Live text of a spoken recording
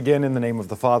Again, in the name of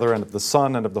the Father, and of the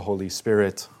Son, and of the Holy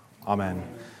Spirit. Amen.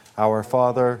 Our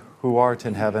Father, who art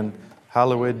in heaven,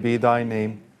 hallowed be thy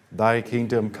name. Thy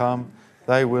kingdom come,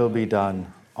 thy will be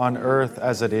done, on earth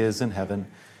as it is in heaven.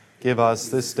 Give us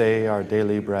this day our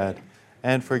daily bread,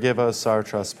 and forgive us our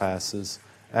trespasses,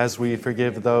 as we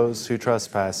forgive those who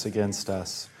trespass against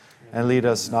us. And lead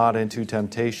us not into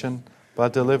temptation,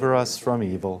 but deliver us from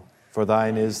evil. For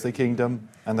thine is the kingdom,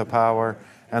 and the power,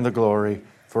 and the glory,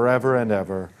 forever and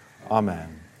ever.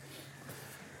 Amen.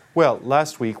 Well,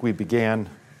 last week we began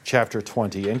chapter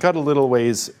 20 and got a little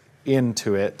ways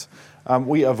into it.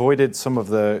 We avoided some of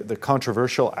the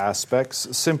controversial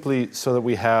aspects simply so that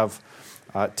we have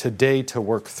today to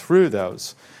work through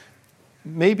those.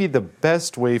 Maybe the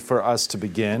best way for us to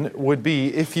begin would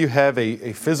be if you have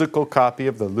a physical copy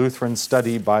of the Lutheran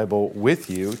Study Bible with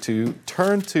you to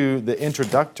turn to the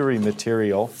introductory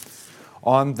material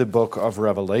on the book of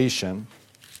Revelation,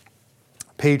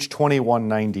 page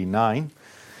 2199.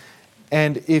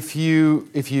 And if you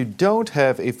don't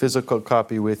have a physical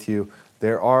copy with you,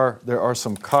 there are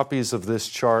some copies of this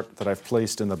chart that I've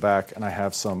placed in the back, and I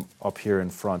have some up here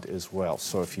in front as well.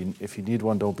 So if you need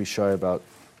one, don't be shy about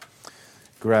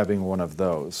grabbing one of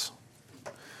those.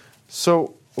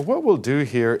 So what we'll do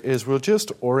here is we'll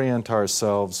just orient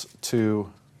ourselves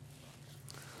to,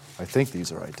 I think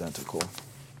these are identical.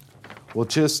 We'll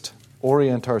just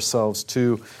orient ourselves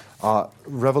to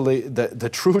the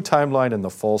true timeline and the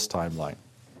false timeline.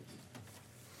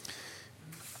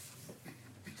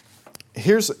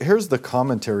 Here's the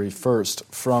commentary first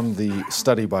from the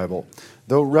Study Bible.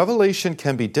 Though Revelation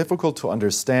can be difficult to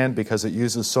understand because it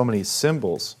uses so many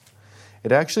symbols,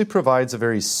 it actually provides a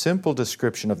very simple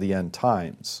description of the end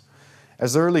times,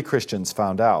 as the early Christians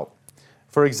found out.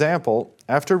 For example,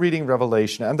 after reading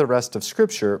Revelation and the rest of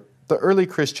Scripture, the early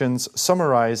Christians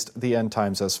summarized the end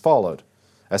times as follows.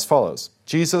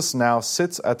 Jesus now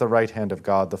sits at the right hand of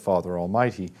God the Father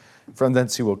Almighty. From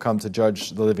thence he will come to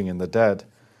judge the living and the dead.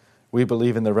 We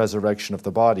believe in the resurrection of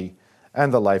the body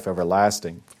and the life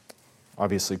everlasting.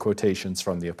 Obviously, quotations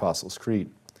from the Apostles' Creed.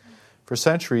 For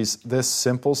centuries, this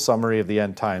simple summary of the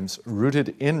end times,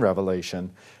 rooted in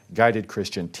Revelation, guided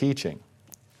Christian teaching.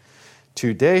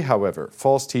 Today, however,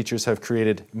 false teachers have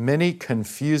created many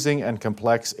confusing and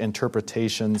complex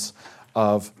interpretations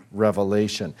of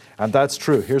Revelation. And that's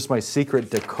true. Here's my secret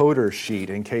decoder sheet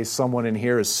in case someone in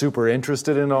here is super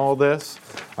interested in all this.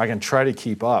 I can try to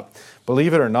keep up.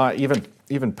 Believe it or not,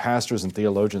 even pastors and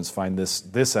theologians find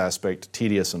this aspect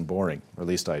tedious and boring, or at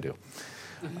least I do.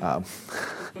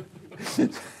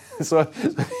 So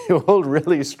you hold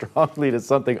really strongly to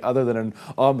something other than an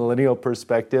all-millennial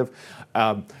perspective.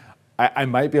 I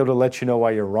might be able to let you know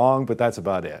why you're wrong, but that's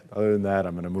about it. Other than that,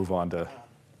 I'm going to move on to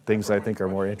things I think are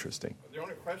more interesting. The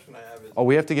only question I have is... Oh,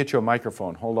 we have to get you a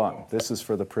microphone. Hold on. This is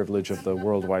for the privilege of the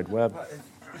World Wide Web.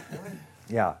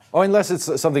 Yeah. Oh, unless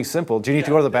it's something simple. Do you need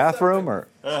to go to the bathroom? Or?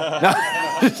 The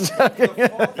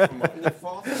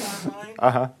false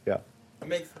timeline Yeah.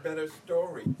 makes better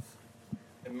stories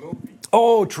and movies.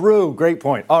 Oh, true. Great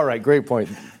point. All right, great point.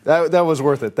 That was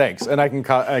worth it. Thanks. And I can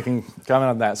comment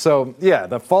on that. So, yeah,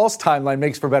 the false timeline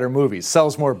makes for better movies,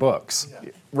 sells more books. Yeah.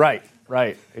 Right.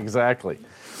 Exactly.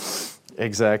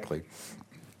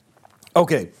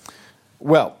 Okay.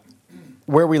 Well,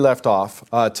 where we left off,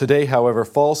 today, however,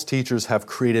 false teachers have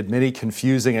created many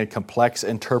confusing and complex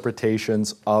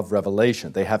interpretations of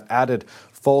Revelation. They have added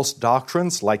false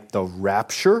doctrines like the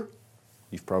rapture.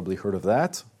 You've probably heard of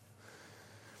that.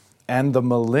 And the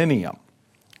millennium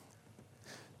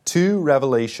to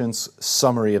Revelation's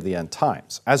summary of the end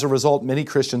times. As a result, many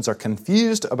Christians are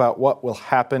confused about what will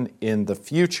happen in the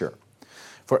future.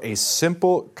 For a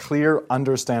simple, clear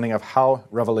understanding of how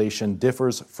Revelation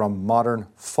differs from modern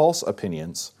false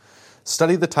opinions,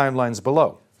 study the timelines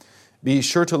below. Be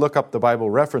sure to look up the Bible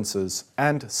references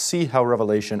and see how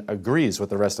Revelation agrees with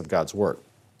the rest of God's Word.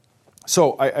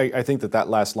 So I think that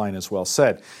last line is well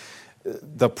said.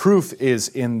 The proof is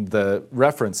in the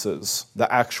references,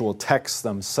 the actual texts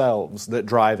themselves that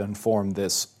drive and form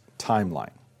this timeline.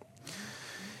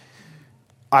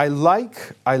 I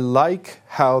like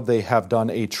how they have done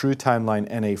a true timeline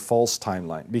and a false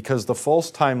timeline, because the false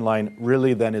timeline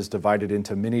really then is divided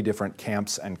into many different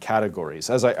camps and categories.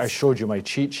 As I showed you my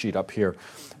cheat sheet up here,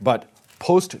 but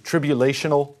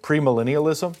post-tribulational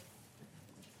premillennialism,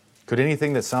 could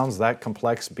anything that sounds that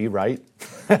complex be right?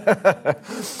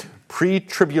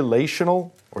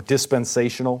 Pre-tribulational or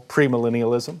dispensational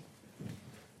premillennialism,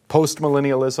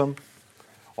 postmillennialism,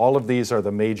 all of these are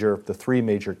the three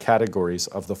major categories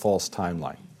of the false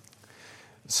timeline.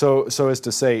 So as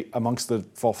to say, amongst the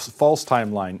false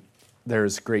timeline,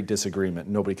 there's great disagreement.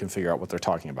 Nobody can figure out what they're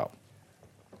talking about.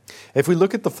 If we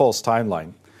look at the false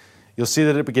timeline, you'll see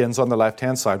that it begins on the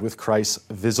left-hand side with Christ's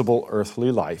visible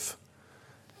earthly life.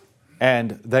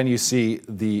 And then you see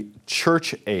the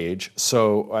church age.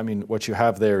 So, what you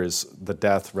have there is the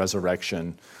death,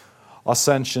 resurrection,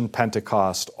 ascension,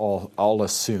 Pentecost, all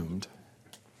assumed.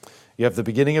 You have the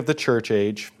beginning of the church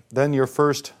age. Then your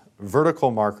first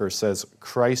vertical marker says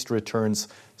Christ returns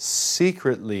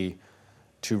secretly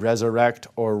to resurrect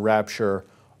or rapture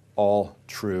all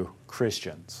true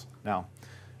Christians. Now,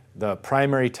 the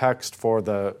primary text for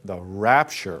the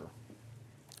rapture,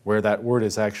 where that word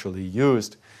is actually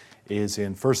used, is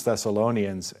in 1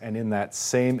 Thessalonians, and in that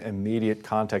same immediate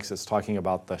context, it's talking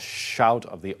about the shout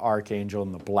of the archangel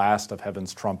and the blast of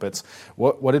heaven's trumpets.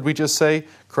 What did we just say?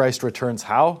 Christ returns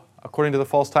how, according to the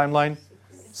false timeline?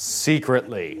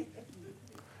 Secretly,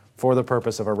 for the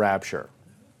purpose of a rapture.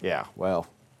 Yeah, well,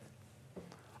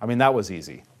 that was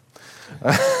easy.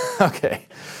 Okay.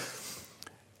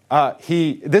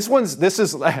 This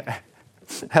is,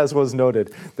 as was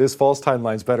noted, this false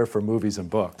timeline is better for movies and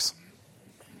books.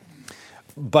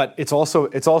 But it's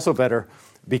also better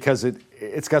because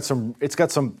it's got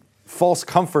some false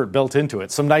comfort built into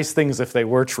it, some nice things if they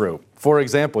were true. For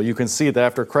example, you can see that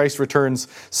after Christ returns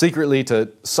secretly to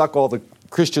suck all the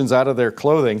Christians out of their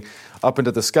clothing up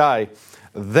into the sky,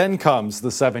 then comes the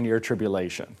 7-year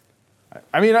tribulation.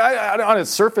 On its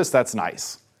surface, that's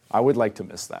nice. I would like to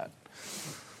miss that.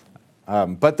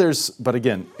 But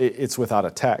again, it's without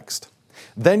a text.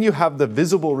 Then you have the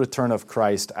visible return of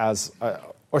Christ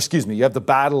you have the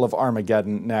Battle of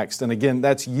Armageddon next. And again,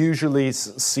 that's usually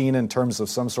seen in terms of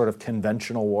some sort of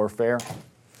conventional warfare.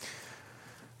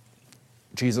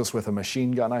 Jesus with a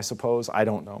machine gun, I suppose. I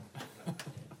don't know.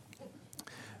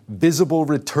 Visible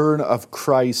return of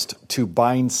Christ to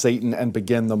bind Satan and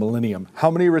begin the millennium. How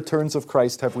many returns of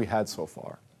Christ have we had so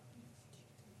far?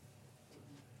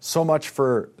 So much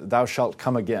for thou shalt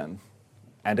come again,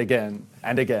 and again,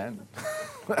 and again.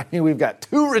 We've got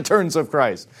 2 returns of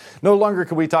Christ. No longer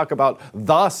can we talk about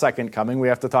the second coming. We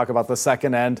have to talk about the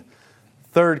second and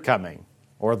third coming.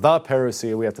 Or the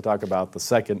parousia, we have to talk about the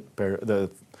second, the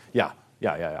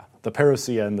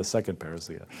parousia and the second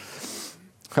parousia.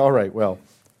 All right, well,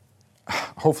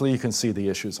 hopefully you can see the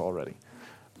issues already.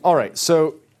 All right,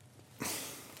 so,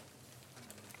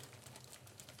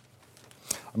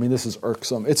 this is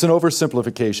irksome. It's an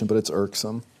oversimplification, but it's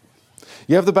irksome.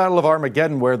 You have the Battle of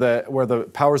Armageddon where the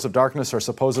powers of darkness are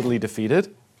supposedly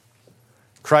defeated.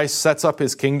 Christ sets up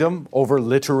his kingdom over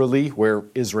literally where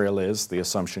Israel is, the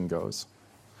assumption goes.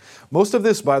 Most of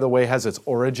this, by the way, has its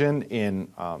origin in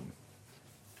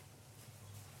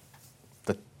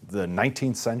the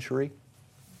 19th century.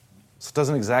 So it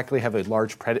doesn't exactly have a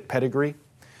large pedigree.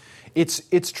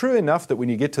 It's true enough that when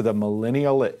you get to the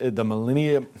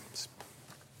millennium.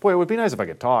 Boy, it would be nice if I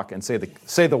could talk and say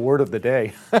the word of the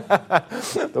day,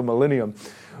 the millennium.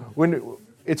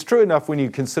 It's true enough when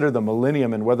you consider the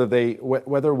millennium and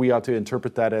whether we ought to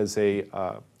interpret that as a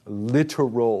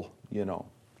literal,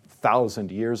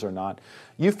 1,000 years or not.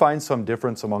 You find some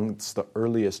difference amongst the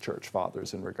earliest church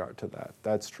fathers in regard to that.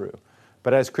 That's true.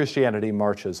 But as Christianity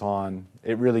marches on,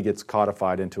 it really gets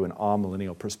codified into an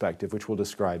amillennial perspective, which we'll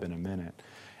describe in a minute.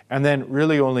 And then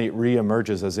really only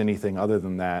reemerges as anything other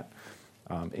than that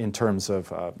in terms of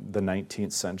the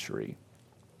 19th century,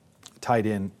 tied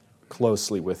in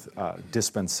closely with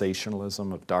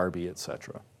dispensationalism of Darby,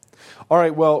 etc. All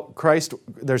right, well,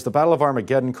 there's the Battle of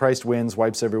Armageddon. Christ wins,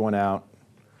 wipes everyone out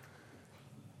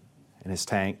in his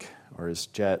tank or his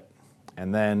jet.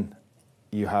 And then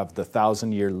you have the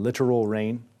 1,000-year literal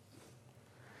reign.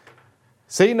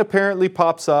 Satan apparently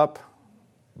pops up,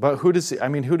 but who does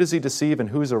he deceive and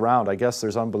who's around? I guess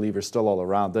there's unbelievers still all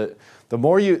around. The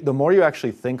more you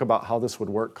actually think about how this would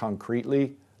work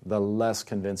concretely, the less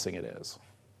convincing it is.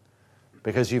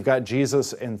 Because you've got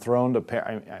Jesus enthroned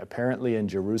apparently in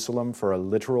Jerusalem for a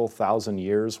literal 1,000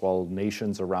 years while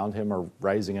nations around him are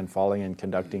rising and falling and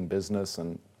conducting business,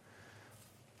 and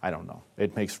I don't know.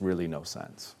 It makes really no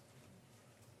sense.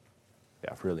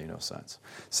 Yeah, really no sense.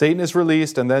 Satan is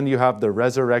released, and then you have the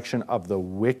resurrection of the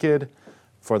wicked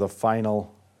for the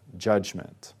final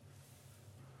judgment.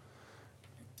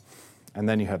 And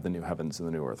then you have the new heavens and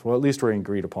the new earth. Well, at least we're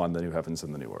agreed upon the new heavens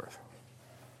and the new earth.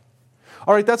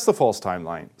 All right, that's the false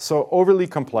timeline. So overly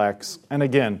complex. And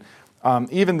again,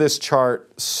 even this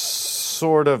chart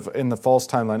sort of in the false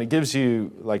timeline, it gives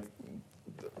you like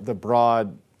the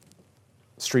broad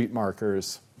street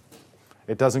markers.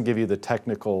 It doesn't give you the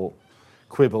technical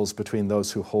quibbles between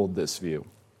those who hold this view.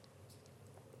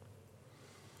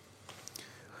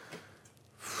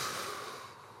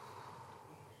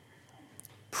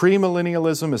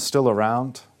 Premillennialism is still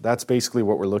around. That's basically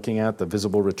what we're looking at, the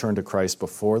visible return to Christ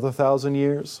before the 1,000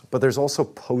 years. But there's also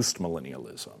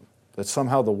postmillennialism, that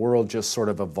somehow the world just sort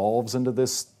of evolves into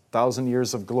this 1,000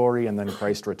 years of glory and then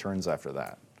Christ returns after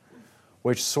that,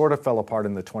 which sort of fell apart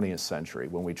in the 20th century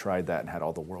when we tried that and had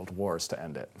all the world wars to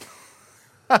end it.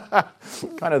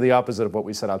 Kind of the opposite of what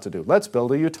we set out to do. Let's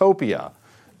build a utopia.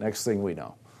 Next thing we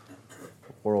know,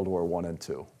 World War I and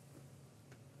II.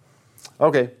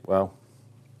 Okay, well,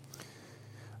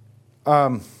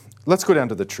 let's go down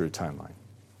to the true timeline.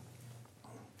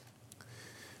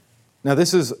 Now,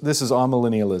 this is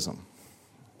amillennialism.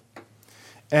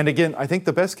 And again, I think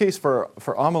the best case for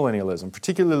amillennialism,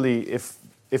 particularly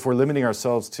if we're limiting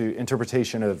ourselves to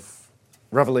interpretation of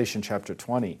Revelation chapter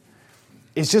 20,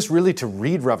 is just really to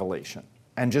read Revelation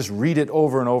and just read it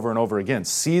over and over and over again.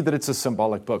 See that it's a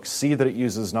symbolic book. See that it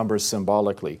uses numbers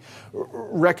symbolically.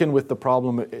 Reckon with the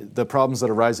problems that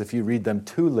arise if you read them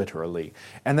too literally.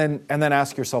 And then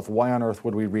ask yourself, why on earth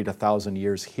would we read 1,000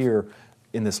 years here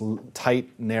in this tight,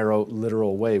 narrow,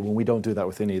 literal way when we don't do that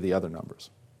with any of the other numbers?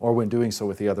 Or when doing so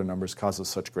with the other numbers causes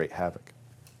such great havoc.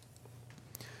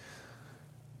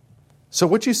 So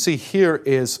what you see here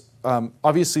is,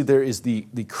 obviously there is the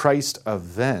Christ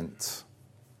event,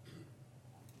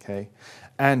 okay?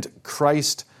 And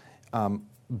Christ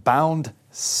bound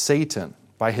Satan.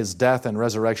 By his death and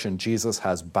resurrection, Jesus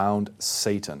has bound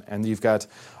Satan. And you've got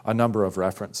a number of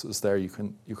references there you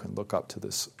can look up to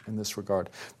this in this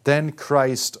regard. Then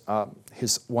Christ,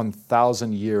 his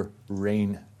 1,000-year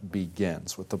reign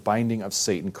begins. With the binding of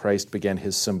Satan, Christ began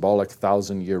his symbolic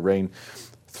 1,000-year reign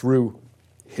through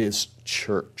his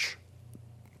church.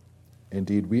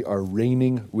 Indeed, we are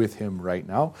reigning with him right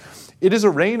now. It is a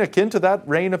reign akin to that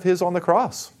reign of his on the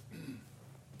cross,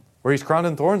 where he's crowned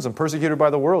in thorns and persecuted by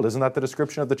the world. Isn't that the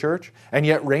description of the church? And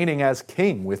yet reigning as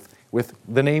king with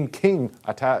the name king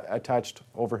attached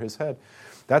over his head.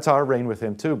 That's our reign with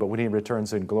him too, but when he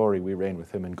returns in glory, we reign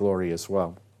with him in glory as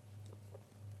well.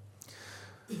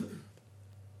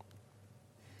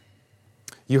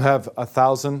 You have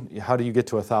 1,000. How do you get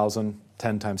to 1,000?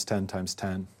 10 times 10 times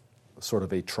 10. Sort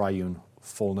of a triune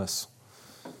fullness,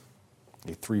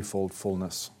 a threefold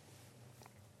fullness.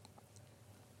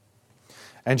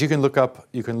 And you can look up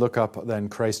then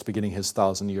Christ beginning his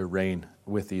 1,000-year reign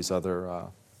with these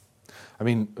other,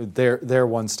 there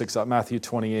one sticks up. Matthew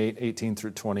 28, 18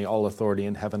 through 20, all authority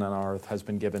in heaven and on earth has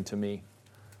been given to me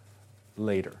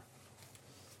later,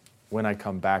 when I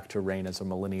come back to reign as a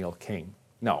millennial king.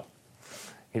 No,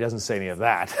 he doesn't say any of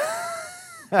that.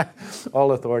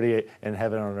 All authority in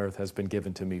heaven and on earth has been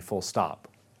given to me, full stop,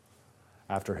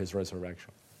 after his resurrection.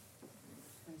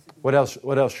 What else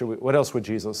would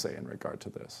Jesus say in regard to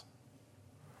this?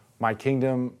 My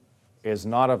kingdom is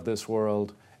not of this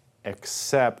world,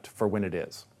 except for when it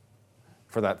is,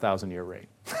 for that 1,000-year reign.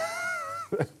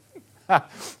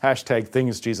 Hashtag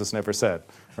things Jesus never said,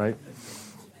 right?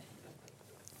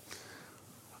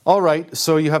 All right,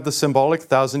 so you have the symbolic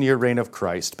 1,000-year reign of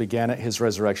Christ, began at his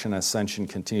resurrection, ascension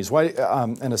continues.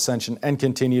 Ascension and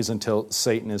continues until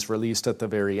Satan is released at the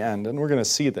very end. And we're going to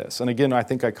see this. And again, I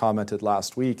think I commented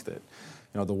last week that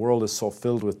the world is so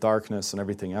filled with darkness and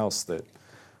everything else that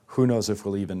who knows if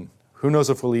we'll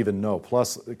even know.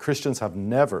 Plus, Christians have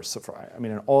never,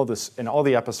 in all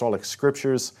the apostolic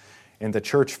scriptures, in the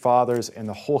church fathers, in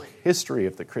the whole history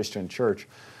of the Christian church,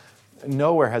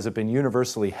 nowhere has it been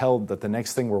universally held that the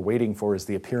next thing we're waiting for is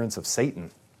the appearance of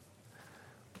Satan.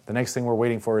 The next thing we're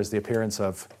waiting for is the appearance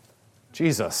of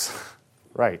Jesus.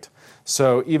 Right.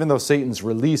 So even though Satan's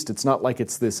released, it's not like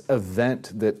it's this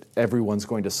event that everyone's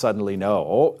going to suddenly know.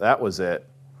 Oh, that was it.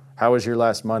 How was your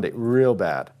last Monday? Real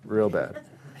bad. Real bad.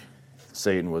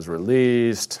 Satan was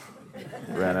released.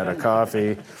 Ran out of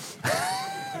coffee.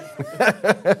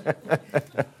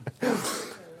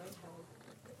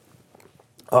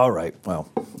 All right, well,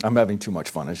 I'm having too much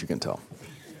fun, as you can tell.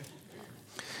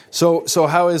 So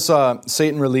how is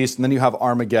Satan released? And then you have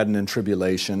Armageddon and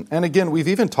tribulation. And again, we've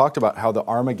even talked about how the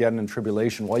Armageddon and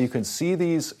tribulation, while you can see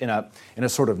these in a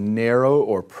sort of narrow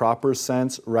or proper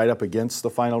sense right up against the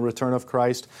final return of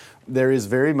Christ, there is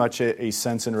very much a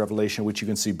sense in Revelation which you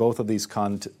can see both of these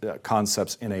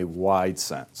concepts in a wide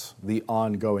sense. The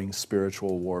ongoing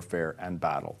spiritual warfare and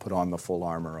battle. Put on the full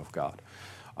armor of God.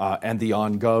 And the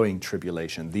ongoing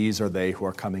tribulation. These are they who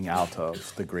are coming out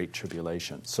of the great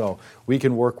tribulation. So we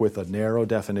can work with a narrow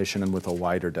definition and with a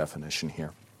wider definition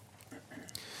here.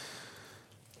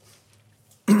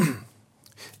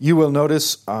 You will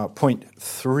notice point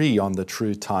 3 on the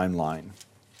true timeline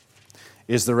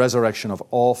is the resurrection of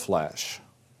all flesh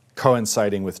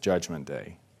coinciding with Judgment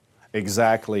Day.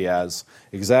 Exactly as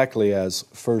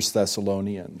 1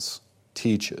 Thessalonians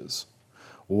teaches.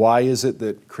 Why is it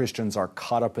that Christians are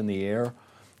caught up in the air?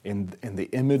 In the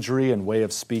imagery and way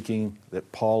of speaking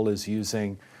that Paul is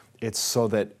using, it's so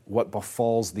that what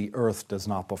befalls the earth does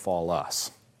not befall us.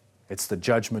 It's the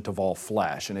judgment of all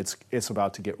flesh, and it's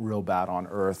about to get real bad on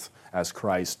earth as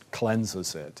Christ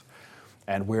cleanses it.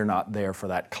 And we're not there for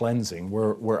that cleansing.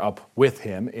 We're up with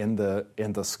him in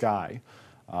the sky,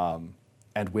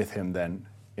 and with him then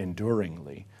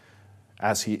enduringly.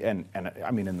 As he and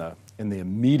I mean in the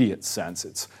immediate sense,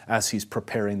 it's as he's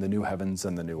preparing the new heavens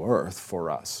and the new earth for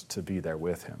us to be there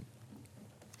with him.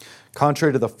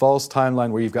 Contrary to the false timeline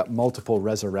where you've got multiple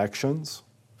resurrections,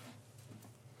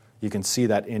 you can see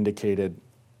that indicated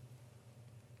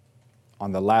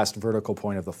on the last vertical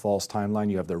point of the false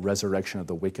timeline. You have the resurrection of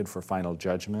the wicked for final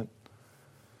judgment.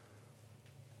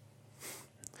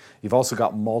 You've also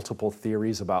got multiple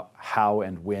theories about how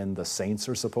and when the saints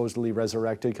are supposedly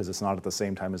resurrected, because it's not at the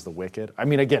same time as the wicked. I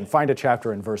mean, again, find a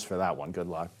chapter and verse for that one. Good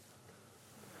luck.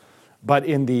 But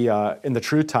in the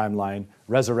true timeline,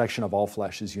 resurrection of all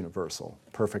flesh is universal.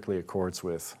 Perfectly accords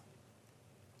with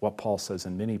what Paul says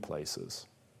in many places.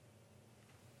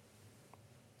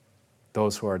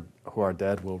 Those who are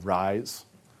dead will rise,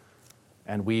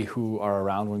 and we who are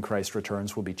around when Christ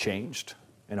returns will be changed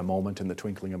in a moment, in the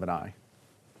twinkling of an eye.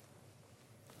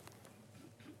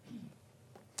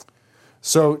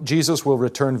 So Jesus will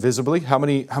return visibly. How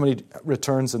many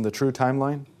returns in the true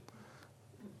timeline?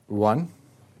 One.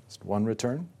 Just one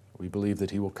return. We believe that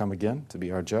he will come again to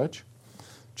be our judge.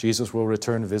 Jesus will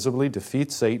return visibly,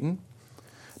 defeat Satan.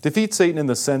 Defeat Satan in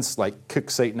the sense like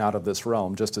kick Satan out of this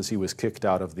realm, just as he was kicked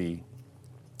out of the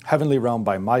heavenly realm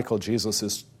by Michael.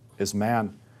 Jesus is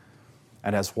man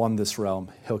and has won this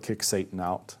realm. He'll kick Satan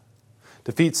out.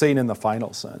 Defeat Satan in the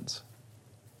final sense.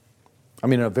 I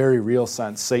mean, in a very real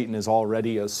sense, Satan is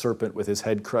already a serpent with his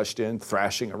head crushed in,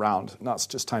 thrashing around. Now it's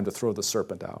just time to throw the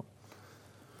serpent out.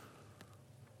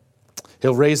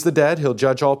 He'll raise the dead. He'll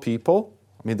judge all people.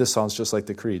 I mean, this sounds just like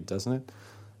the creed, doesn't it?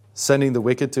 Sending the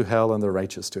wicked to hell and the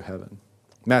righteous to heaven.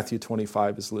 Matthew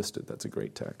 25 is listed. That's a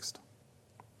great text.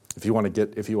 If you want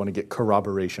to get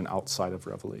corroboration outside of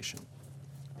Revelation.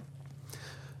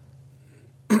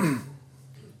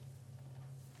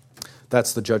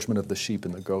 That's the judgment of the sheep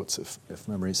and the goats, if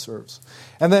memory serves.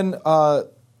 And then,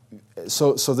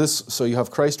 so you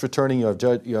have Christ returning,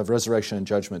 you have resurrection and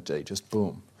judgment day, just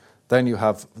boom. Then you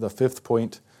have the fifth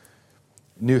point,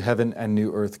 new heaven and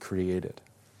new earth created.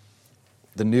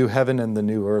 The new heaven and the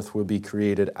new earth will be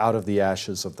created out of the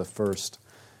ashes of the first,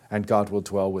 and God will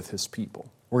dwell with his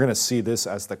people. We're going to see this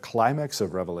as the climax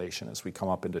of Revelation as we come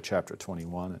up into chapter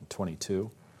 21 and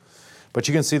 22. But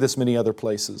you can see this many other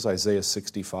places, Isaiah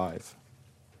 65.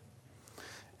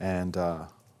 And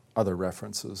other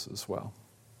references as well.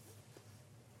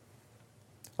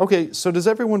 Okay, so does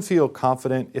everyone feel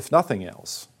confident, if nothing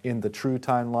else, in the true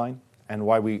timeline and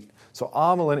why we... So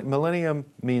millennium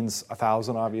means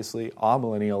 1,000, obviously.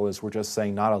 Amillennial is, we're just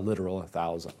saying not a literal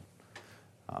 1,000.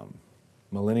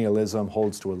 Millennialism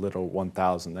holds to a literal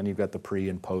 1,000. Then you've got the pre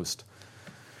and post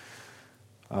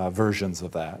versions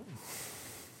of that.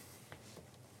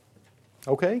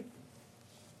 Okay?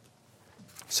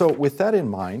 So with that in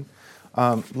mind,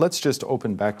 let's just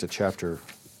open back to chapter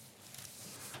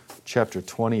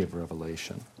 20 of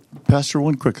Revelation. Pastor,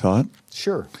 one quick thought.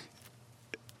 Sure.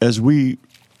 As we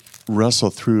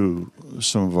wrestle through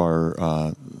some of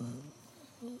our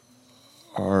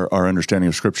understanding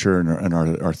of Scripture and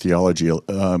our theology,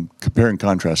 compare and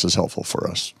contrast is helpful for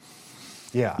us.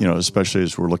 Yeah. You know, especially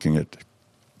as we're looking at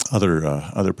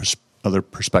other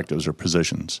perspectives or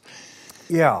positions.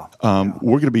 Yeah.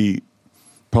 We're going to be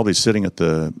probably sitting at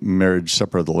the marriage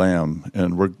supper of the Lamb,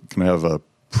 and we're going to have a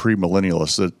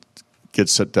premillennialist that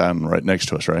gets sit down right next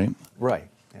to us, right? Right.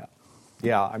 Yeah.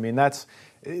 Yeah. I mean, that's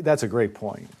a great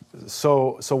point.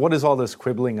 So what does all this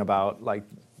quibbling about like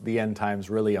the end times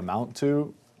really amount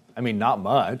to? I mean, not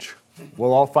much.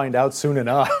 We'll all find out soon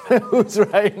enough who's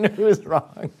right and who's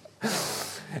wrong.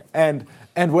 And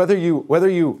whether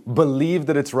you believe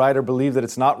that it's right or believe that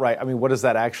it's not right, I mean, what does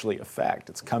that actually affect?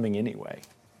 It's coming anyway.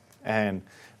 And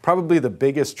probably the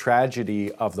biggest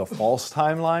tragedy of the false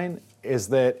timeline is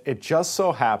that it just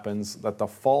so happens that the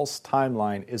false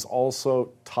timeline is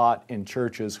also taught in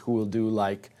churches who will do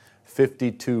like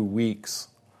 52 weeks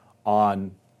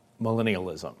on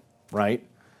millennialism, right?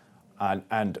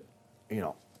 And you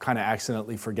know, kind of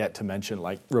accidentally forget to mention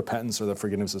like repentance or the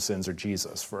forgiveness of sins or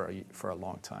Jesus for a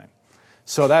long time.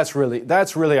 So that's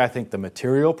really I think the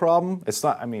material problem. It's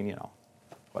not, I mean, you know,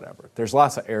 whatever. There's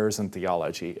lots of errors in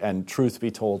theology, and truth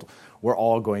be told, we're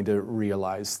all going to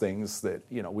realize things that,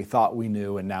 we thought we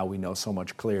knew and now we know so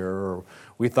much clearer, or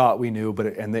we thought we knew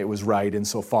and it was right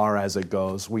insofar as it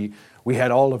goes. We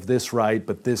had all of this right,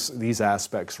 but these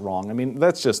aspects wrong. I mean,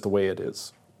 that's just the way it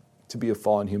is to be a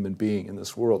fallen human being in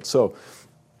this world. So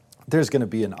there's going to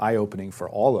be an eye-opening for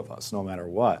all of us, no matter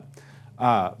what.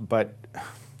 But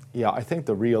yeah, I think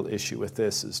the real issue with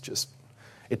this is just,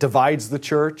 it divides the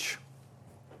church.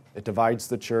 It divides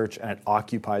the church, and it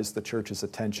occupies the church's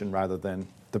attention rather than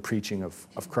the preaching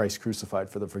of Christ crucified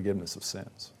for the forgiveness of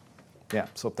sins. Yeah,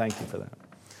 so thank you for that.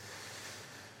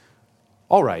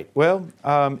 All right, well,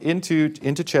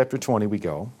 into chapter 20 we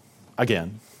go,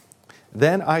 again.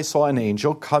 Then I saw an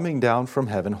angel coming down from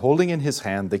heaven, holding in his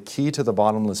hand the key to the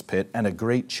bottomless pit and a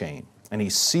great chain. And he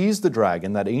seized the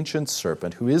dragon, that ancient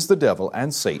serpent, who is the devil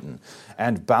and Satan,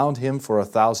 and bound him for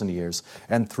 1,000 years,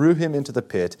 and threw him into the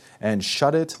pit, and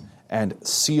shut it, and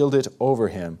sealed it over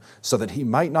him, so that he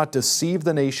might not deceive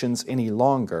the nations any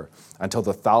longer until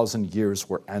the 1,000 years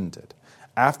were ended.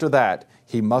 After that,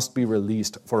 he must be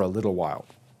released for a little while.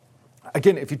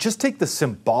 Again, if you just take the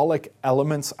symbolic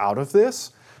elements out of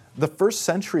this, the first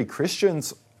century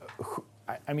Christians,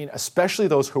 especially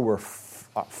those who were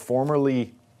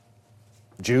formerly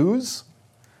Jews,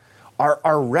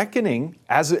 are reckoning,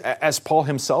 as Paul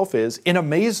himself is, in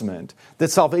amazement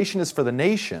that salvation is for the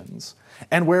nations.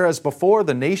 And whereas before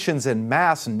the nations en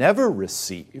masse never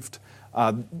received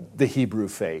the Hebrew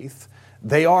faith,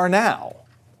 they are now.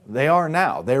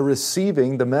 They're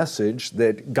receiving the message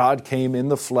that God came in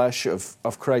the flesh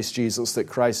of Christ Jesus, that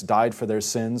Christ died for their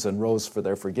sins and rose for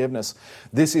their forgiveness.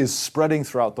 This is spreading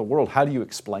throughout the world. How do you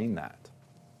explain that?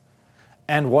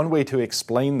 And one way to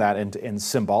explain that in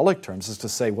symbolic terms is to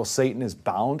say, well, Satan is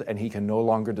bound and he can no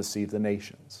longer deceive the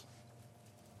nations.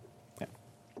 Yeah.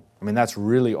 I mean, that's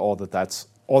really all that's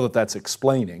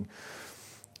explaining.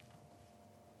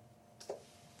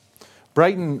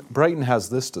 Brighton has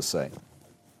this to say.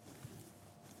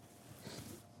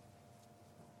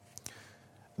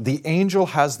 The angel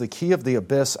has the key of the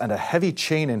abyss and a heavy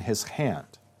chain in his hand.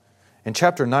 In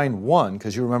chapter 9:1,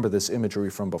 because you remember this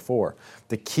imagery from before,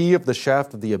 the key of the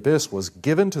shaft of the abyss was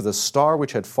given to the star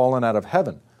which had fallen out of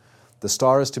heaven. The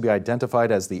star is to be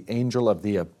identified as the angel of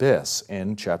the abyss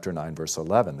in chapter 9, verse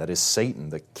 11. That is Satan,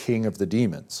 the king of the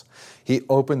demons. He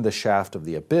opened the shaft of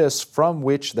the abyss, from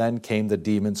which then came the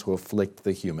demons who afflict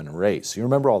the human race. You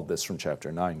remember all this from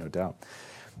chapter 9, no doubt.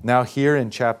 Now here in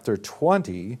chapter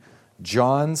 20,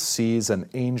 John sees an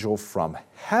angel from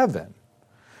heaven,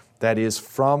 that is,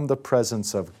 from the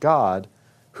presence of God,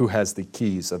 who has the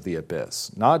keys of the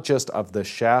abyss. Not just of the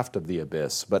shaft of the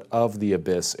abyss, but of the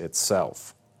abyss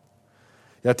itself.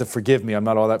 You have to forgive me, I'm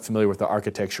not all that familiar with the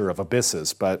architecture of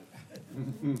abysses, but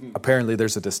apparently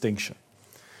there's a distinction.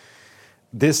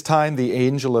 This time the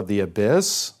angel of the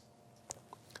abyss,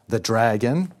 the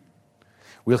dragon,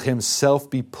 will himself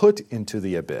be put into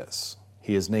the abyss.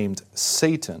 He is named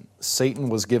Satan. Satan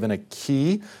was given a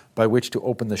key by which to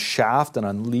open the shaft and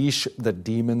unleash the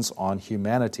demons on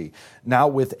humanity. Now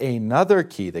with another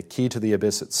key, the key to the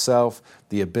abyss itself,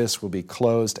 the abyss will be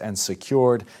closed and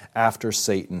secured after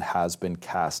Satan has been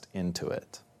cast into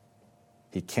it.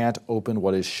 He can't open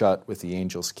what is shut with the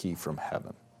angel's key from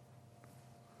heaven.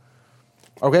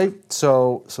 Okay,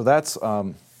 so that's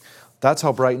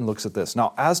how Brighton looks at this.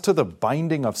 Now, as to the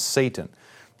binding of Satan,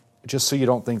 just so you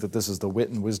don't think that this is the wit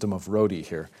and wisdom of Rhodey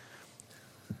here,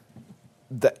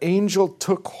 the angel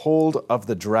took hold of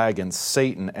the dragon,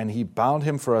 Satan, and he bound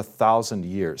him for 1,000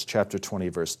 years, chapter 20,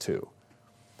 verse 2.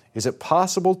 Is it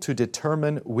possible to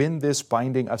determine when this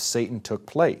binding of Satan took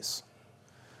place?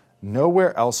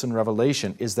 Nowhere else in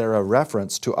Revelation is there a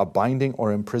reference to a binding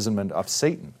or imprisonment of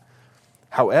Satan.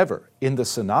 However, in the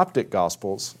Synoptic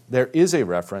Gospels, there is a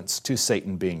reference to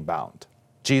Satan being bound.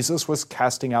 Jesus was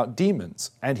casting out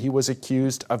demons, and he was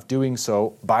accused of doing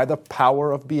so by the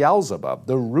power of Beelzebub,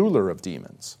 the ruler of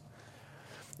demons.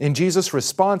 In Jesus'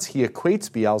 response, he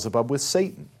equates Beelzebub with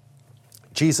Satan.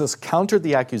 Jesus countered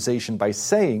the accusation by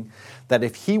saying that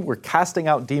if he were casting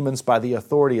out demons by the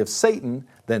authority of Satan,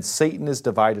 then Satan is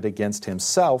divided against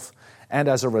himself, and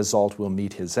as a result will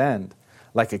meet his end,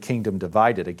 like a kingdom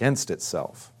divided against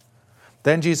itself.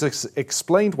 Then Jesus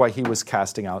explained why he was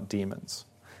casting out demons.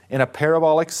 In a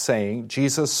parabolic saying,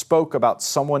 Jesus spoke about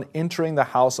someone entering the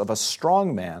house of a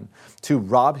strong man to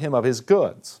rob him of his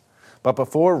goods. But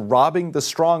before robbing the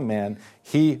strong man,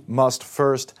 he must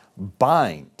first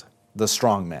bind the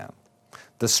strong man.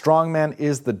 The strong man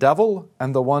is the devil,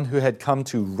 and the one who had come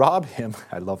to rob him,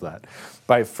 I love that,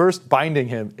 by first binding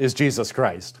him is Jesus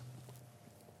Christ,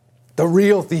 the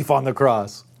real thief on the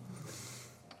cross.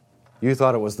 You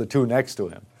thought it was the two next to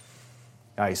him.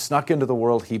 Now, he snuck into the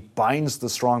world, he binds the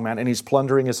strong man, and he's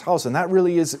plundering his house. And that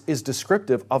really is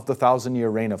descriptive of the 1,000-year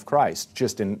reign of Christ,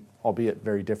 just in, albeit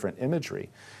very different imagery.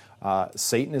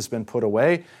 Satan has been put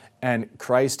away, and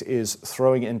Christ is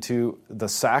throwing into the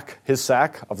sack, his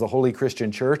sack of the holy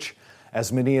Christian church,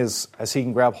 as many as he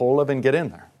can grab hold of and get in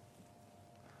there.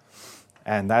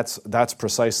 And that's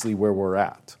precisely where we're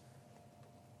at.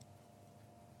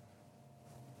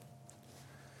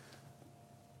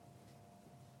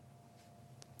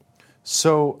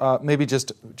 So maybe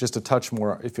just a touch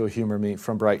more, if you'll humor me,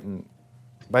 from Brighton.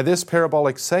 By this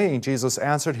parabolic saying, Jesus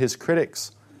answered his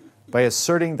critics by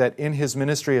asserting that in his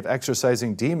ministry of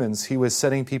exorcising demons, he was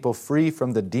setting people free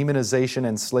from the demonization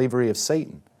and slavery of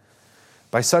Satan.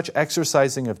 By such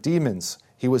exorcising of demons,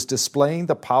 he was displaying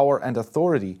the power and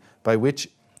authority by which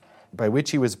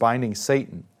he was binding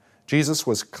Satan. Jesus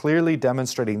was clearly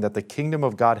demonstrating that the kingdom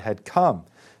of God had come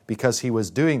because he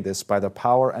was doing this by the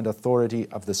power and authority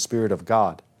of the Spirit of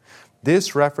God.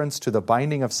 This reference to the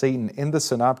binding of Satan in the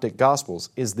Synoptic Gospels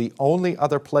is the only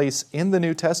other place in the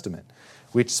New Testament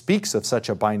which speaks of such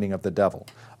a binding of the devil,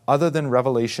 other than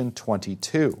Revelation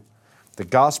 22. The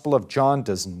Gospel of John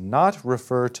does not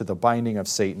refer to the binding of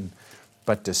Satan,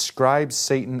 but describes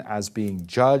Satan as being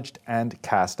judged and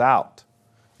cast out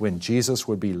when Jesus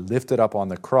would be lifted up on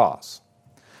the cross.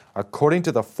 According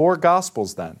to the four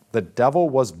Gospels, then, the devil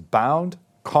was bound,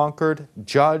 conquered,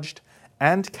 judged,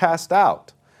 and cast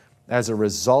out as a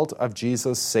result of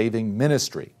Jesus' saving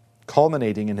ministry,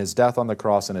 culminating in his death on the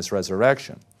cross and his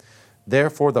resurrection.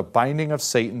 Therefore, the binding of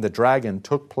Satan, the dragon,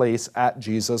 took place at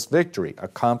Jesus' victory,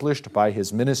 accomplished by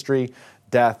his ministry,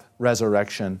 death,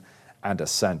 resurrection, and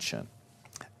ascension,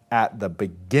 at the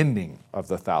beginning of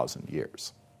the 1,000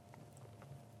 years.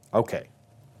 Okay.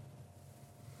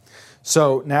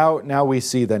 So now we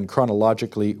see then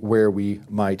chronologically where we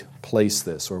might place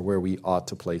this, or where we ought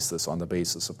to place this on the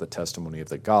basis of the testimony of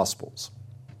the Gospels.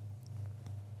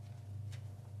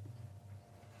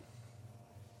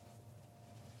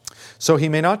 So he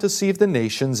may not deceive the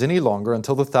nations any longer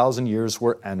until the 1,000 years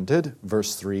were ended,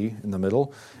 verse 3 in the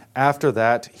middle. After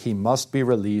that, he must be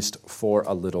released for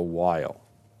a little while.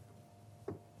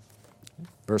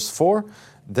 Verse 4,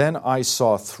 then I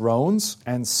saw thrones,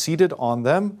 and seated on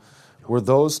them were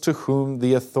those to whom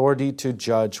the authority to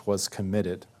judge was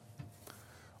committed.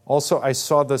 Also, I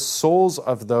saw the souls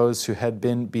of those who had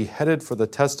been beheaded for the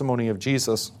testimony of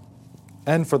Jesus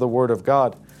and for the word of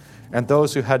God, and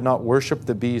those who had not worshipped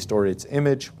the beast or its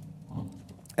image,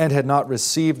 and had not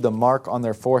received the mark on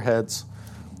their foreheads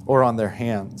or on their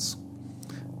hands.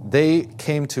 They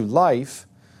came to life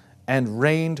and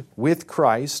reigned with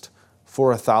Christ for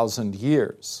 1,000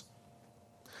 years.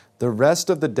 The rest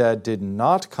of the dead did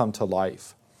not come to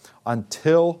life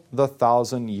until the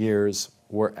 1,000 years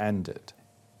were ended.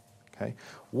 Okay?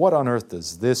 What on earth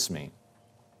does this mean?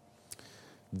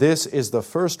 This is the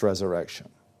first resurrection.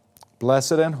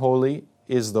 Blessed and holy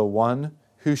is the one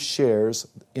who shares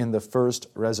in the first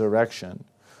resurrection.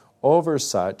 Over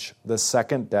such, the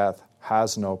second death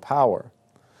has no power.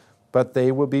 But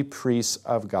they will be priests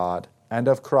of God and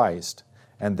of Christ,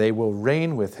 and they will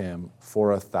reign with him for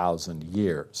 1,000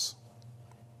 years.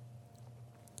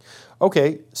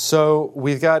 Okay, so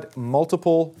we've got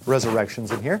multiple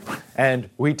resurrections in here, and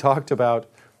we talked about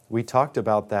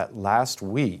that last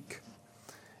week.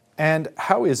 And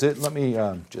how is it? Let me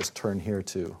just turn here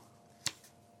to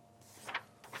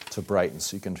Brighton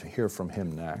so you can hear from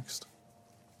him next.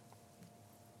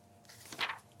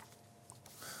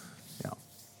 Yeah.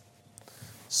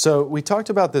 So we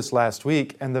talked about this last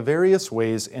week and the various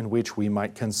ways in which we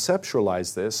might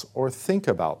conceptualize this or think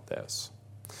about this.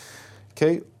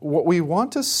 Okay, what we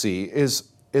want to see is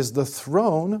the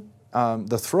throne.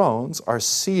 The thrones are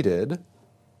seated.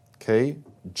 Okay,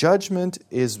 judgment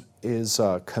is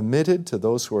committed to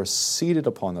those who are seated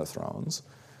upon the thrones.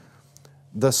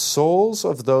 The souls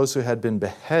of those who had been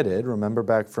beheaded, remember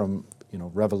back from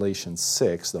Revelation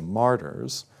 6, the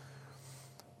martyrs,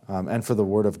 and for the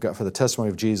word of God, for the testimony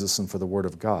of Jesus and for the word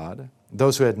of God.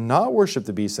 Those who had not worshipped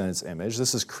the beast and its image,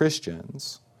 this is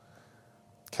Christians.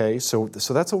 Okay, so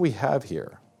that's what we have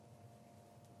here.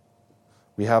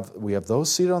 We have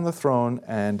those seated on the throne,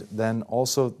 and then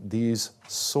also these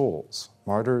souls,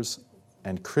 martyrs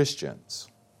and Christians.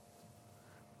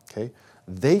 Okay,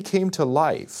 they came to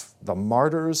life. The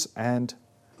martyrs and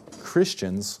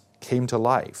Christians came to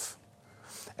life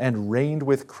and reigned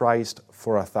with Christ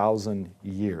for 1,000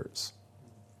 years.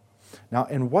 Now,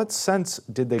 in what sense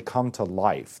did they come to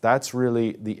life? That's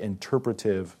really the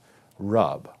interpretive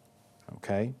rub.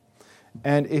 Okay,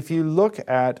 and if you look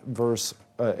at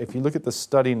the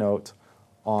study note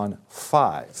on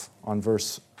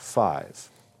verse 5.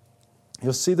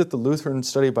 You'll see that the Lutheran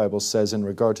Study Bible says in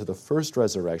regard to the first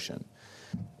resurrection,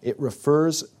 it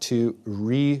refers to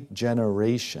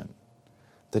regeneration,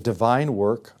 the divine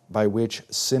work by which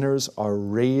sinners are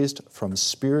raised from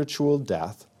spiritual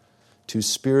death to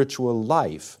spiritual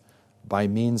life by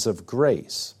means of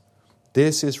grace.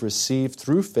 This is received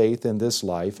through faith in this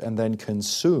life and then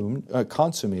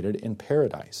consummated in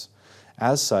paradise.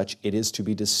 As such, it is to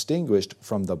be distinguished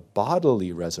from the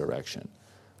bodily resurrection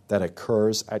that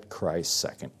occurs at Christ's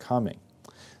second coming.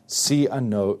 See the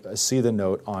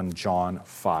note on John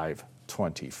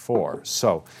 5:24.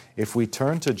 So, if we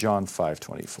turn to John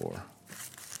 5:24,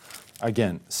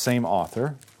 again, same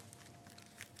author,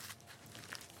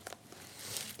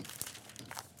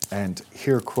 and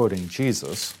here quoting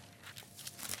Jesus.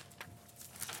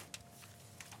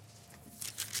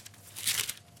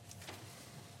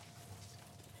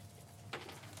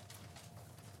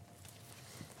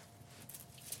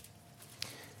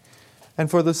 And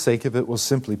for the sake of it, we'll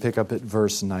simply pick up at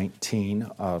verse 19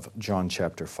 of John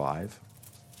chapter 5.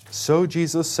 So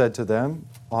Jesus said to them,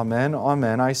 Amen,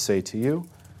 amen, I say to you,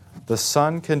 the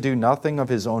Son can do nothing of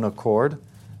his own accord,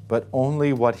 but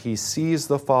only what he sees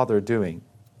the Father doing.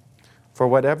 For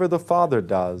whatever the Father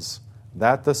does,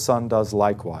 that the Son does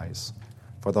likewise.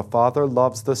 For the Father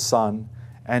loves the Son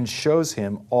and shows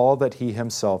him all that he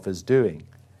himself is doing.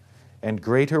 And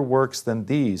greater works than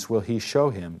these will he show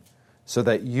him, so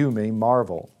that you may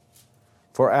marvel.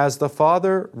 For as the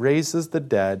Father raises the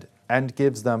dead and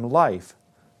gives them life,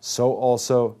 so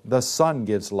also the Son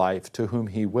gives life to whom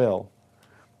he will.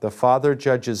 The Father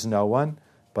judges no one,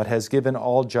 but has given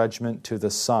all judgment to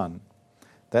the Son,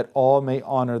 that all may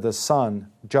honor the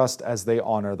Son just as they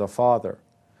honor the Father.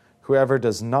 Whoever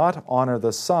does not honor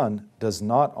the Son does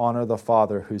not honor the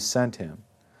Father who sent him.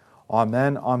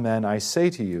 Amen, amen, I say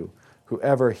to you,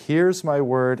 whoever hears my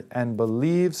word and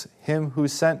believes him who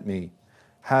sent me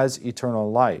has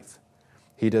eternal life.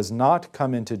 He does not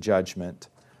come into judgment,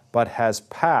 but has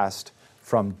passed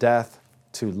from death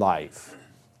to life.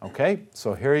 Okay,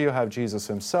 so here you have Jesus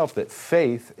himself, that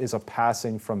faith is a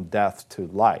passing from death to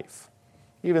life.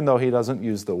 Even though he doesn't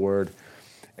use the word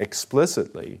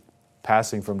explicitly,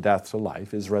 passing from death to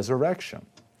life is resurrection.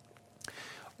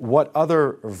 What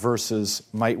other verses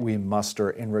might we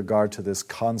muster in regard to this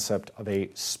concept of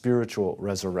a spiritual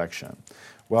resurrection?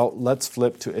 Well, let's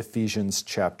flip to Ephesians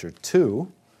chapter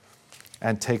 2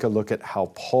 and take a look at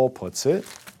how Paul puts it.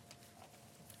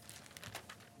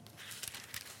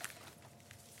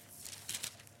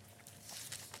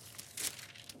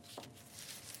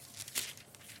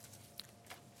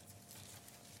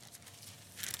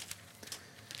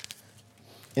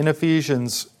 In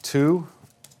Ephesians 2,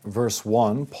 verse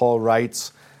 1, Paul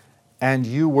writes, And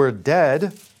you were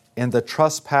dead in the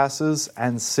trespasses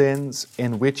and sins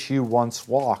in which you once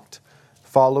walked,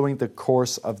 following the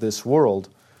course of this world,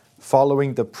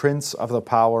 following the prince of the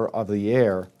power of the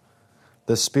air,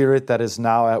 the spirit that is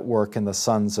now at work in the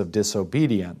sons of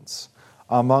disobedience,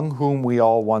 among whom we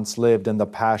all once lived in the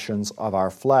passions of our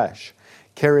flesh,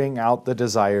 carrying out the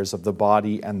desires of the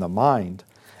body and the mind,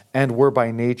 and were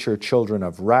by nature children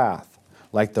of wrath,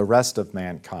 like the rest of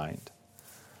mankind.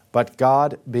 But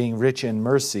God, being rich in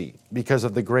mercy, because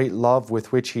of the great love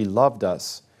with which he loved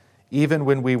us, even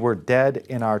when we were dead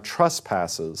in our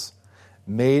trespasses,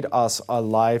 made us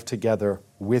alive together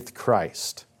with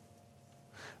Christ.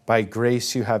 By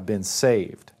grace you have been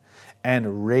saved,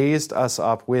 and raised us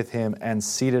up with him and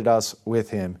seated us with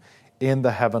him in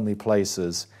the heavenly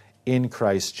places in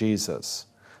Christ Jesus,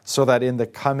 so that in the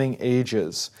coming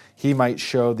ages he might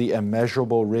show the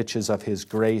immeasurable riches of his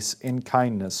grace in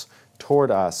kindness toward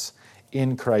us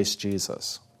in Christ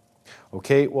Jesus.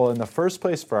 Okay, well, in the first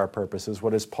place, for our purposes,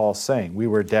 what is Paul saying? We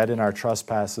were dead in our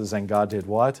trespasses, and God did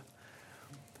what?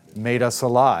 Made us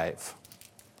alive.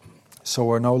 So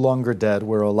we're no longer dead,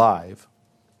 we're alive.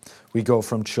 We go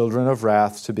from children of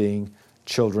wrath to being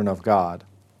children of God.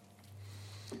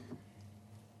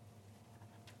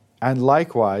 And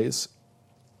likewise,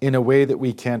 in a way that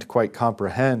we can't quite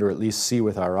comprehend, or at least see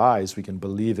with our eyes, we can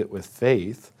believe it with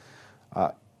faith,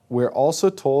 we're also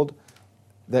told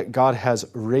that God has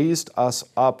raised us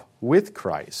up with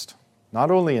Christ,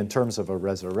 not only in terms of a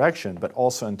resurrection, but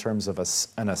also in terms of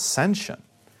an ascension.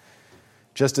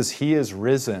 Just as he is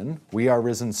risen, we are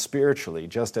risen spiritually.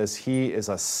 Just as he is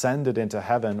ascended into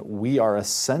heaven, we are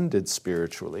ascended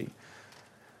spiritually.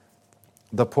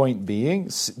 The point being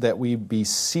that we be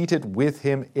seated with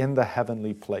him in the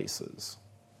heavenly places.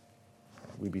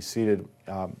 We be seated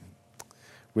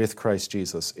with Christ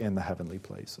Jesus in the heavenly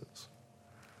places.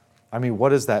 I mean, what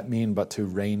does that mean but to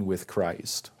reign with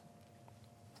Christ?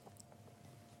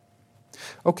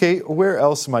 Okay, where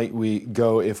else might we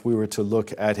go if we were to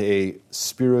look at a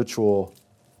spiritual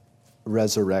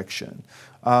resurrection?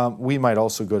 We might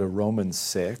also go to Romans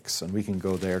 6, and we can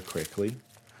go there quickly.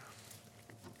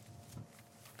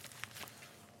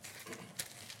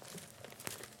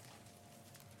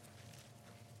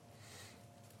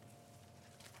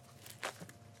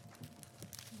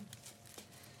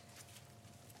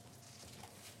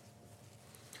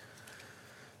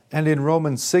 And in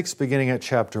Romans 6, beginning at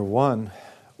chapter 1,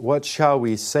 what shall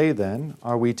we say then?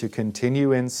 Are we to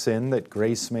continue in sin that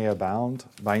grace may abound?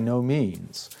 By no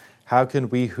means. How can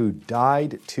we who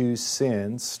died to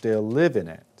sin still live in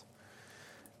it?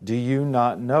 Do you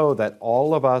not know that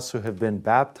all of us who have been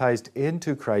baptized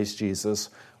into Christ Jesus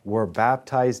were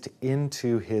baptized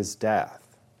into his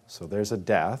death? So there's a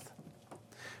death.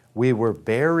 We were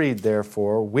buried,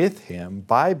 therefore, with him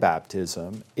by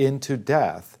baptism into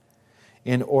death,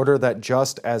 in order that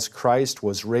just as Christ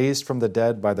was raised from the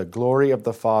dead by the glory of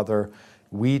the Father,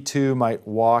 we too might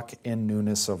walk in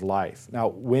newness of life. Now,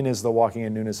 when is the walking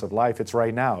in newness of life? It's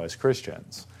right now as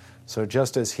Christians. So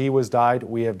just as he was died,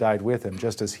 we have died with him.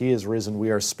 Just as he is risen,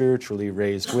 we are spiritually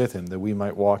raised with him, that we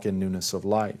might walk in newness of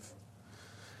life.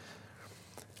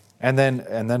 And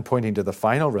then pointing to the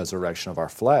final resurrection of our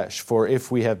flesh. For if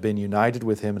we have been united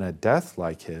with him in a death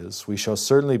like his, we shall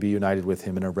certainly be united with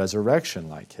him in a resurrection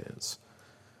like his.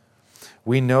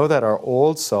 We know that our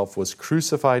old self was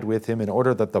crucified with him in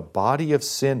order that the body of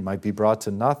sin might be brought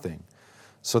to nothing,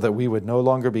 so that we would no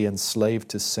longer be enslaved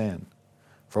to sin.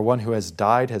 For one who has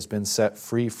died has been set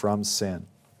free from sin.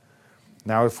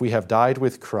 Now if we have died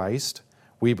with Christ,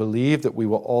 we believe that we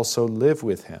will also live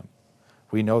with him.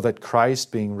 We know that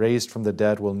Christ, being raised from the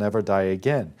dead, will never die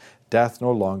again. Death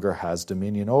no longer has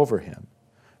dominion over him.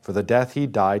 For the death he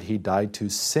died to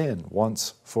sin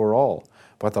once for all.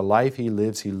 But the life he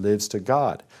lives to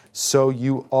God. So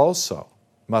you also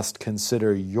must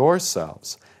consider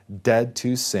yourselves dead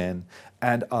to sin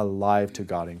and alive to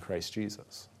God in Christ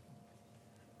Jesus.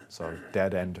 So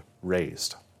dead and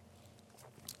raised.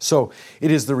 So it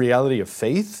is the reality of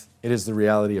faith. It is the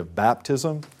reality of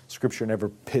baptism. Scripture never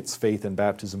pits faith and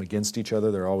baptism against each other.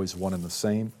 They're always one and the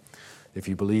same. If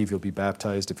you believe, you'll be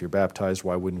baptized. If you're baptized,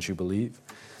 why wouldn't you believe?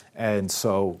 And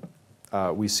so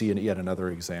we see yet another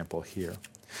example here.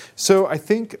 So I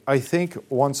think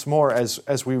once more,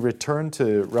 as we return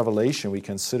to Revelation, we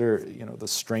consider the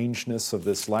strangeness of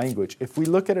this language. If we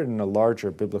look at it in a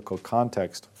larger biblical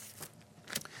context,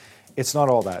 it's not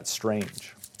all that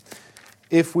strange.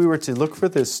 If we were to look for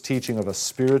this teaching of a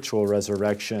spiritual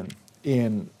resurrection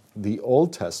in the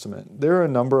Old Testament, there are a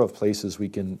number of places we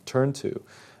can turn to,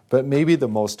 but maybe the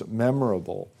most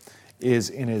memorable is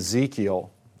in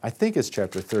Ezekiel. I think it's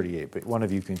chapter 38, but one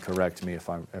of you can correct me if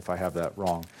I have that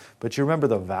wrong. But you remember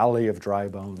the valley of dry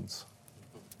bones?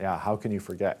 Yeah, how can you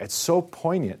forget? It's so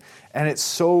poignant, and it's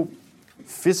so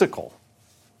physical.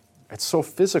 It's so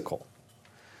physical.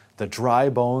 The dry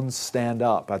bones stand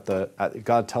up.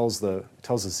 God tells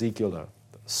Ezekiel, the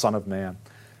Son of Man,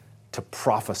 to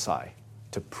prophesy,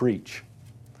 to preach.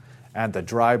 And the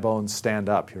dry bones stand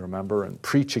up, you remember, and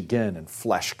preach again, and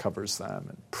flesh covers them,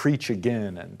 and preach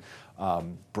again, and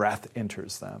breath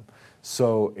enters them.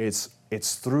 So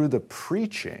it's through the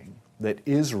preaching that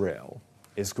Israel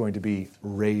is going to be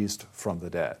raised from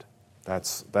the dead.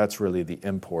 That's really the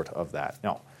import of that.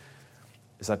 Now,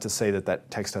 is that to say that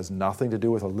text has nothing to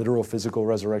do with a literal physical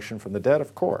resurrection from the dead?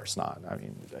 Of course not. I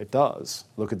mean, it does.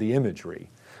 Look at the imagery.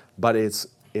 But its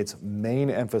main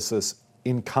emphasis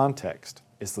in context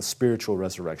is the spiritual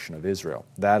resurrection of Israel,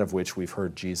 that of which we've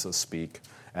heard Jesus speak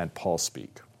and Paul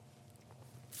speak.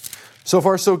 So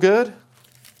far, so good?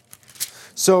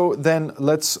 So then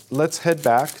let's head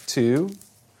back to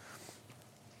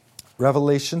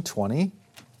Revelation 20.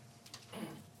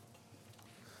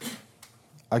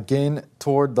 Again,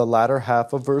 toward the latter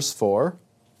half of verse 4.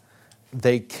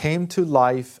 They came to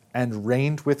life and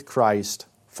reigned with Christ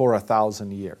for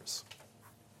 1,000 years.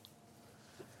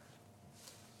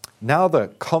 Now the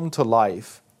come to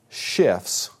life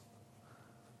shifts.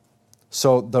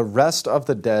 So the rest of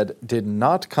the dead did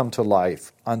not come to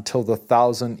life until the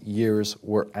 1,000 years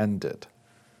were ended.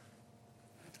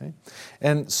 Okay?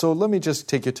 And so let me just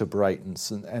take you to Brighton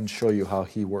and show you how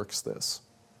he works this.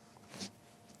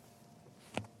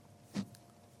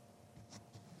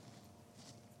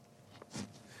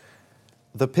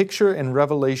 The picture in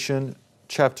Revelation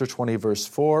chapter 20, verse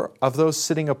 4, of those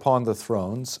sitting upon the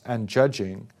thrones and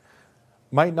judging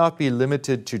might not be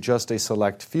limited to just a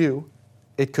select few.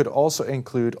 It could also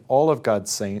include all of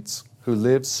God's saints who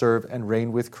live, serve, and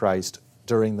reign with Christ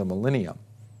during the millennium.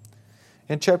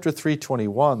 In chapter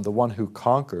 3:21, the one who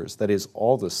conquers, that is,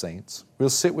 all the saints, will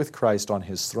sit with Christ on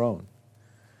his throne.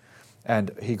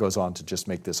 And he goes on to just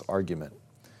make this argument.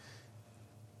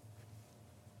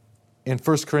 In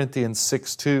 1 Corinthians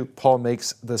 6:2, Paul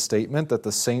makes the statement that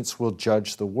the saints will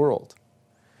judge the world.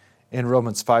 In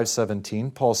Romans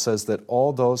 5:17, Paul says that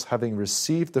all those having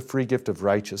received the free gift of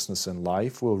righteousness in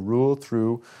life will rule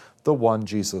through the one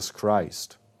Jesus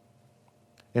Christ.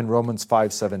 In Romans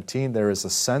 5:17, there is a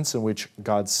sense in which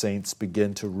God's saints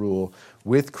begin to rule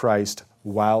with Christ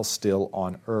while still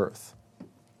on earth.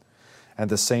 And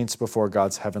the saints before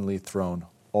God's heavenly throne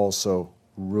also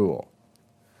rule.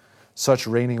 Such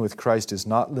reigning with Christ is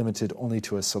not limited only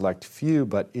to a select few,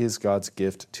 but is God's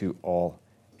gift to all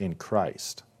in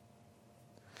Christ.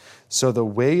 So the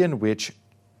way in which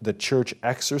the church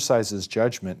exercises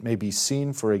judgment may be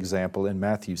seen, for example, in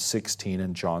Matthew 16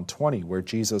 and John 20, where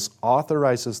Jesus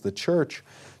authorizes the church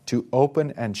to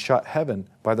open and shut heaven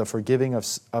by the forgiving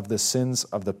of the sins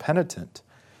of the penitent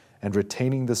and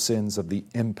retaining the sins of the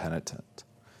impenitent.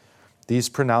 These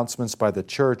pronouncements by the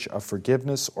church of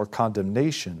forgiveness or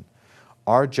condemnation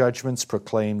are judgments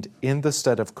proclaimed in the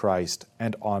stead of Christ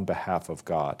and on behalf of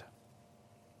God.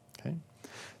 Okay?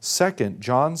 Second,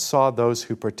 John saw those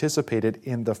who participated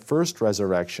in the first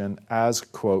resurrection as,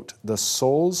 quote, the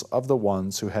souls of the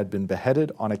ones who had been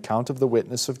beheaded on account of the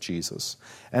witness of Jesus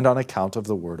and on account of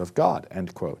the word of God,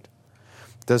 end quote.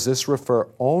 Does this refer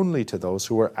only to those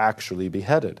who were actually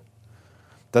beheaded?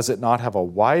 Does it not have a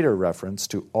wider reference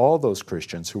to all those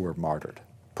Christians who were martyred,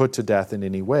 put to death in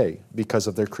any way because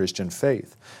of their Christian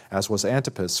faith, as was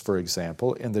Antipas, for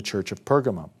example, in the church of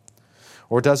Pergamum?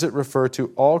 Or does it refer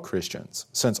to all Christians,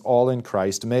 since all in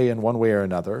Christ may, in one way or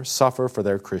another, suffer for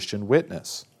their Christian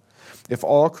witness? If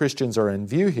all Christians are in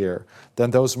view here,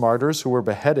 then those martyrs who were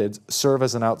beheaded serve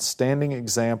as an outstanding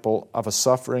example of a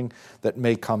suffering that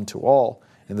may come to all,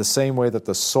 in the same way that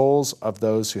the souls of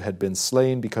those who had been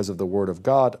slain because of the word of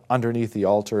God underneath the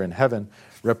altar in heaven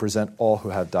represent all who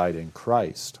have died in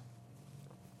Christ.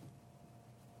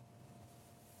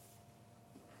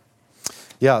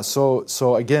 Yeah,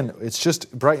 so again, it's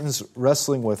just Brighton's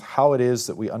wrestling with how it is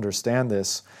that we understand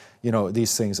this,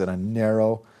 these things in a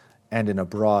narrow and in a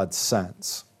broad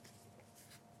sense.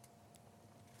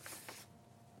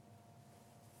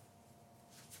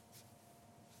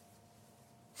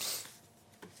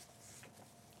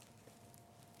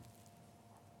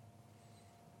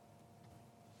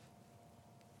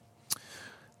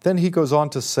 Then he goes on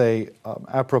to say,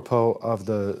 apropos of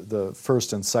the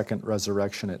first and second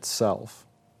resurrection itself,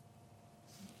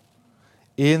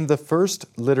 in the first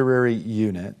literary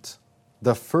unit,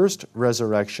 the first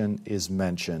resurrection is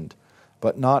mentioned,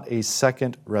 but not a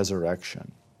second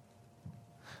resurrection.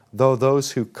 Though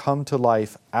those who come to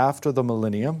life after the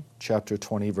millennium, chapter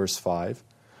 20, verse 5,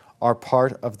 are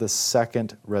part of the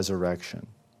second resurrection.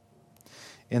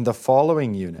 In the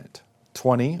following unit,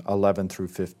 20, 11 through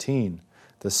 15,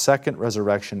 the second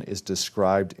resurrection is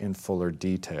described in fuller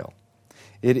detail.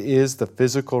 It is the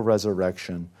physical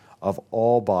resurrection of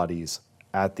all bodies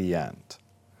at the end.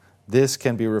 This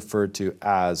can be referred to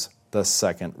as the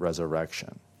second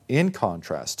resurrection, in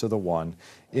contrast to the one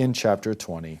in chapter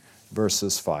 20,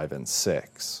 verses 5 and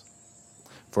 6.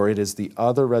 For it is the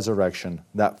other resurrection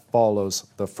that follows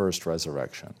the first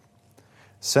resurrection.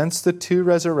 Since the two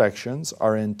resurrections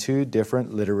are in two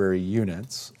different literary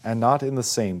units and not in the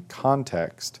same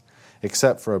context,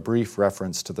 except for a brief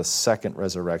reference to the second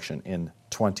resurrection in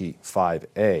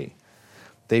 25a,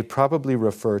 they probably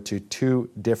refer to two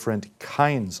different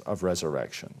kinds of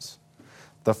resurrections.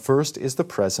 The first is the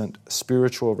present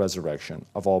spiritual resurrection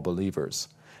of all believers,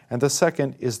 and the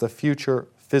second is the future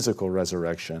physical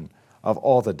resurrection of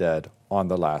all the dead on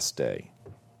the last day.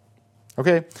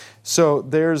 Okay, so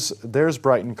there's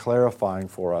Brighton clarifying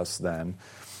for us then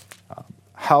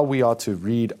how we ought to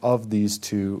read of these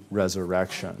two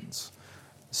resurrections.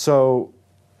 So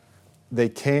they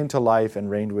came to life and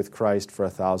reigned with Christ for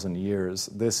 1,000 years.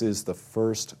 This is the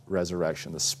first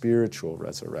resurrection, the spiritual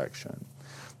resurrection.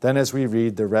 Then as we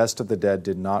read, the rest of the dead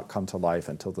did not come to life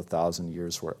until the 1,000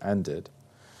 years were ended.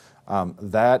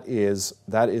 That is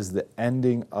the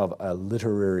ending of a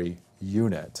literary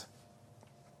unit.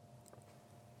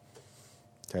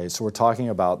 Okay, so we're talking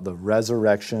about the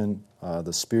resurrection,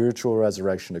 the spiritual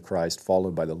resurrection to Christ,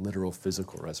 followed by the literal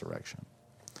physical resurrection.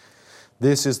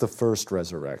 This is the first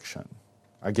resurrection.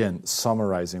 Again,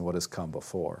 summarizing what has come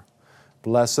before.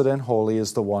 Blessed and holy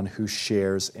is the one who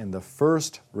shares in the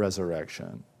first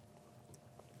resurrection.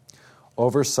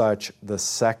 Over such, the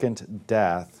second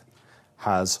death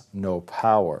has no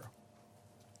power.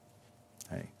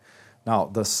 Okay. Now,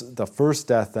 the first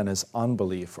death then is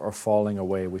unbelief or falling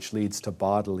away, which leads to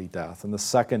bodily death. And the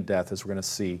second death, as we're going to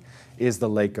see, is the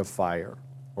lake of fire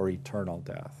or eternal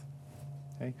death.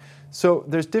 Okay? So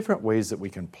there's different ways that we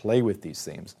can play with these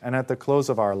themes. And at the close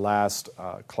of our last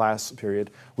class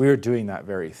period, we were doing that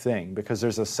very thing, because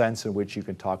there's a sense in which you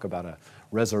can talk about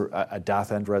a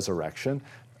death and resurrection.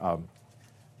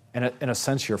 And in a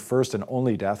sense, your first and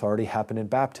only death already happened in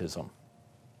baptism.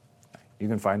 You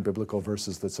can find biblical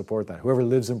verses that support that. Whoever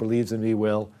lives and believes in me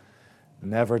will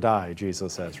never die,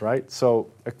 Jesus says, right? So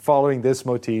following this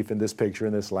motif and this picture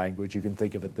and this language, you can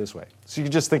think of it this way. So you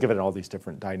can just think of it in all these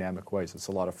different dynamic ways. It's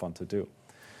a lot of fun to do.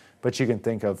 But you can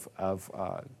think of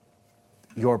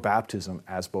your baptism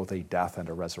as both a death and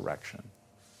a resurrection.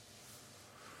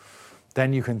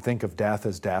 Then you can think of death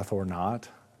as death or not.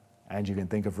 And you can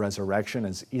think of resurrection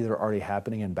as either already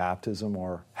happening in baptism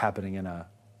or happening in a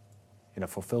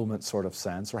fulfillment sort of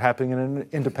sense, or happening in an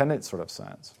independent sort of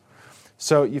sense.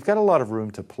 So you've got a lot of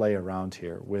room to play around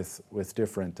here with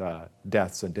different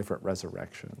deaths and different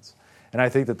resurrections. And I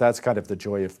think that that's kind of the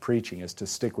joy of preaching, is to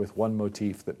stick with one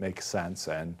motif that makes sense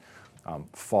and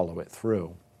follow it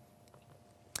through.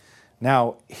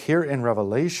 Now, here in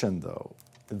Revelation, though,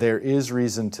 there is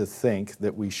reason to think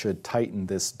that we should tighten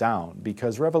this down,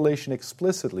 because Revelation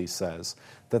explicitly says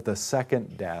that the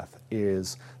second death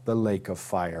is the lake of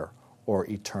fire or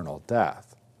eternal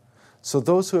death. So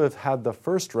those who have had the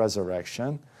first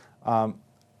resurrection,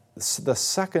 the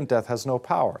second death has no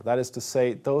power. That is to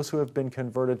say, those who have been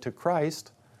converted to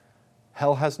Christ,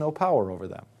 hell has no power over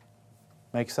them.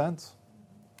 Make sense?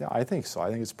 Yeah, I think so. I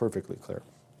think it's perfectly clear.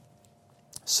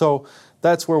 So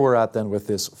that's where we're at then with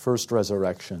this first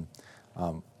resurrection,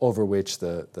 over which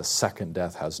the second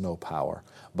death has no power.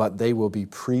 But they will be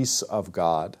priests of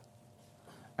God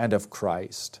and of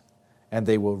Christ, and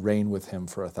they will reign with him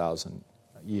for 1,000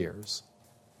 years.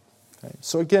 Okay.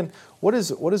 So again, what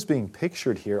is being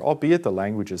pictured here, albeit the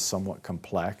language is somewhat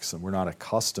complex and we're not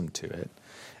accustomed to it,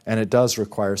 and it does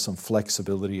require some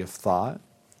flexibility of thought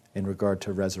in regard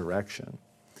to resurrection.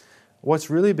 What's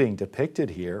really being depicted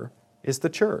here is the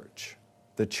church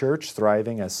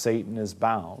thriving as Satan is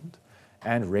bound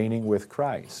and reigning with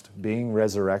Christ, being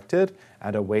resurrected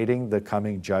and awaiting the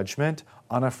coming judgment,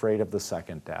 unafraid of the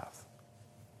second death.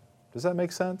 Does that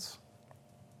make sense?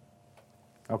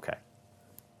 Okay.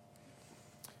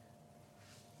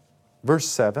 Verse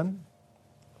 7,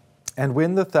 and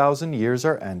when the 1,000 years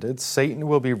are ended, Satan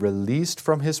will be released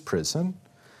from his prison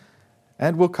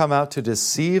and will come out to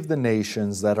deceive the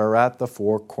nations that are at the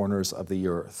four corners of the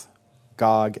earth,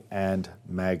 Gog and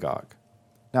Magog.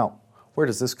 Now, where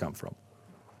does this come from?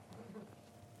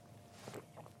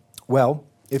 Well,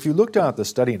 if you look down at the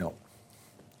study note,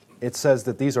 it says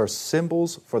that these are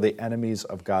symbols for the enemies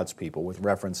of God's people, with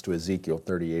reference to Ezekiel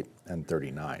 38 and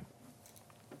 39.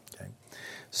 Okay.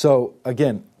 So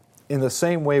again, in the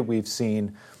same way we've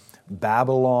seen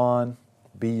Babylon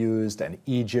be used and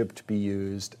Egypt be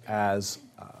used as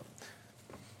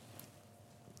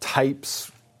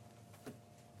types,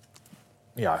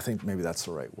 I think maybe that's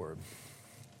the right word,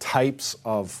 types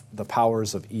of the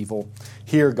powers of evil.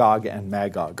 Here, Gog and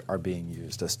Magog are being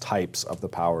used as types of the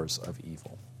powers of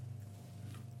evil.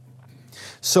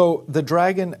 So the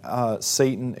dragon,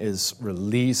 Satan, is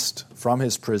released from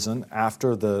his prison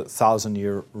after the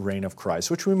 1,000-year reign of Christ,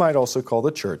 which we might also call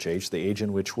the church age, the age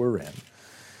in which we're in.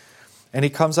 And he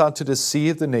comes out to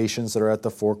deceive the nations that are at the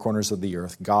four corners of the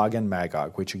earth, Gog and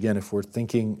Magog, which again, if we're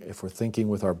thinking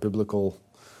with our biblical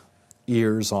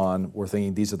ears on, we're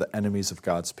thinking these are the enemies of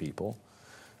God's people,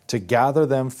 to gather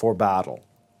them for battle.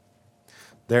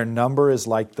 Their number is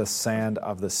like the sand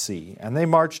of the sea. And they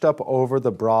marched up over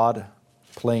the broad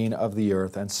plain of the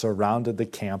earth and surrounded the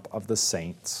camp of the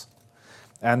saints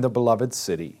and the beloved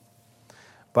city.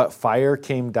 But fire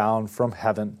came down from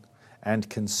heaven and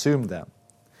consumed them.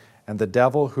 And the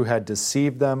devil who had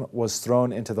deceived them was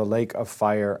thrown into the lake of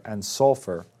fire and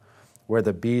sulfur, where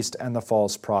the beast and the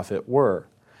false prophet were,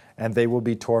 and they will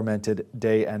be tormented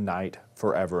day and night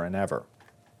forever and ever.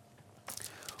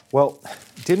 Well,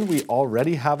 didn't we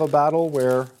already have a battle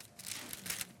where,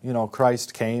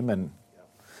 Christ came and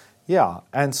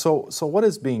and so what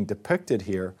is being depicted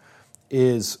here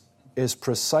is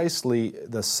precisely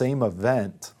the same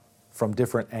event from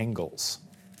different angles.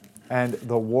 And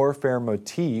the warfare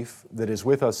motif that is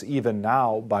with us even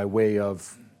now by way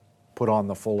of put on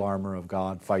the full armor of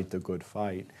God, fight the good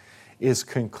fight, is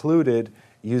concluded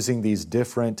using these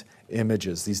different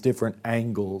images, these different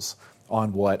angles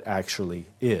on what actually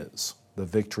is the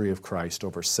victory of Christ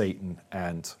over Satan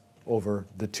and over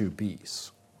the two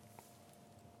beasts.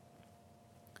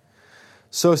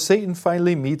 So Satan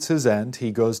finally meets his end.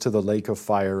 He goes to the lake of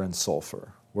fire and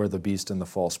sulfur, where the beast and the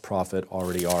false prophet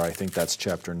already are. I think that's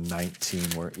chapter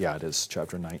 19, it is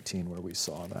chapter 19 where we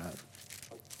saw that.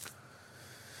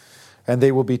 And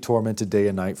they will be tormented day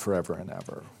and night forever and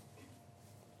ever.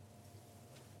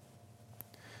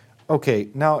 Okay,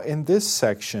 now in this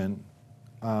section,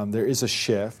 there is a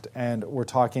shift, and we're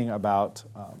talking about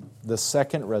the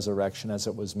second resurrection, as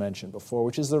it was mentioned before,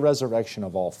 which is the resurrection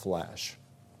of all flesh.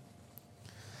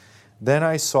 Then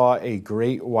I saw a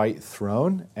great white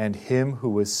throne, and him who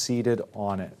was seated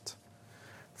on it.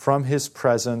 From his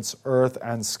presence, earth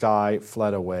and sky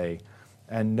fled away,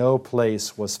 and no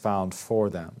place was found for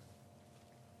them.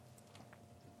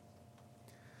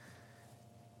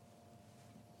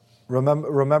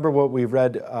 Remember what we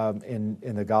read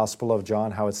in the Gospel of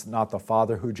John, how it's not the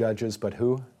Father who judges, but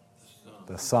who?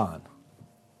 The Son.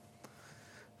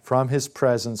 From his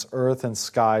presence, earth and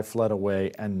sky fled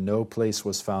away, and no place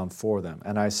was found for them.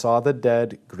 And I saw the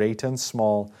dead, great and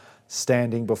small,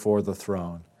 standing before the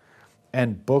throne,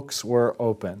 and books were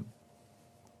open.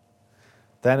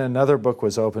 Then another book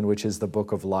was opened, which is the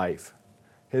book of life.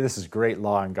 Hey, this is great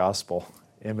law and gospel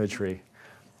imagery.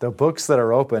 The books that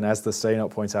are open, as the Stay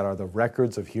Note points out, are the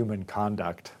records of human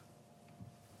conduct.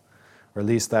 Or at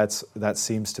least that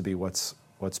seems to be what's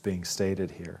being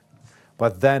stated here.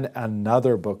 But then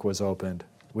another book was opened,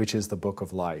 which is the book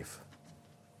of life.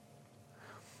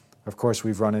 Of course,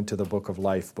 we've run into the book of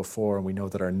life before, and we know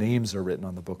that our names are written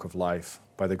on the book of life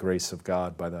by the grace of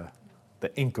God, by the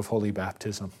ink of holy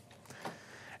baptism.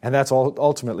 And that's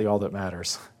ultimately all that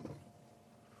matters.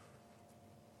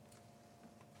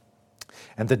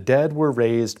 And the dead were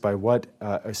raised by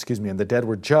and the dead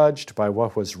were judged by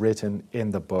what was written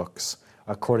in the books,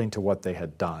 according to what they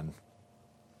had done.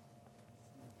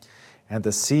 And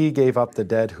the sea gave up the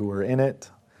dead who were in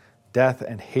it. Death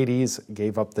and Hades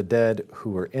gave up the dead who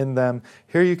were in them.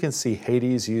 Here you can see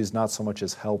Hades used not so much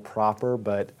as hell proper,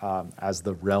 but as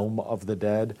the realm of the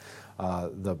dead,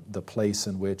 the place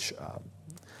in which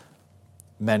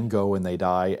men go when they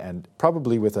die, and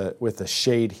probably with a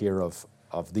shade here of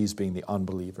these being the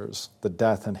unbelievers. The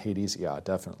death and Hades,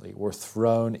 definitely, were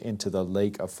thrown into the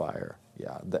lake of fire.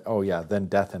 Then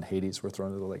death and Hades were thrown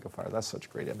into the lake of fire. That's such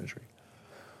great imagery.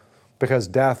 Because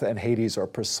death and Hades are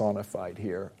personified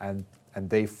here, and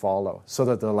they follow, so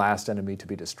that the last enemy to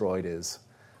be destroyed is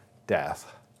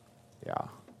death.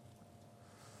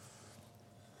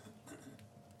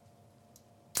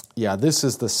 This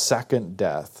is the second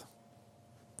death,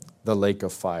 the lake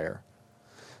of fire.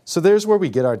 So there's where we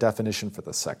get our definition for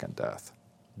the second death,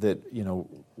 that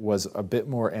was a bit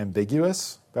more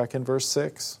ambiguous back in verse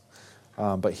 6,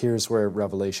 but here's where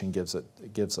Revelation gives it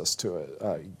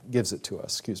to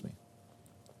us.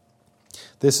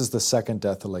 This is the second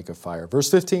death, the lake of fire. Verse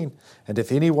 15, and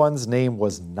if anyone's name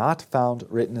was not found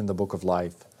written in the book of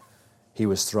life, he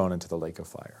was thrown into the lake of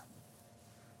fire.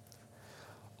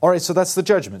 All right, so that's the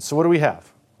judgment. So what do we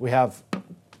have? We have,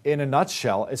 in a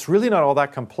nutshell, it's really not all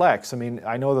that complex. I mean,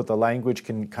 I know that the language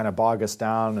can kind of bog us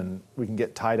down, and we can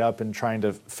get tied up in trying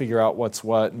to figure out what's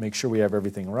what and make sure we have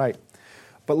everything right.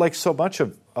 But like so much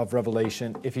of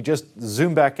Revelation, if you just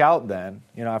zoom back out then,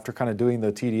 after kind of doing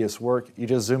the tedious work, you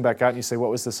just zoom back out and you say, what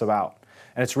was this about?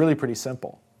 And it's really pretty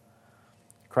simple.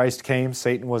 Christ came,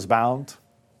 Satan was bound,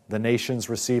 the nations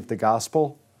received the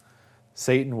gospel,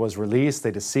 Satan was released,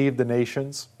 they deceived the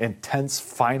nations, intense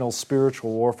final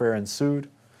spiritual warfare ensued.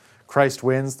 Christ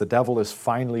wins, the devil is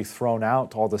finally thrown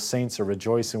out, all the saints are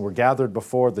rejoicing, we're gathered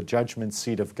before the judgment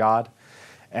seat of God,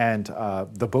 and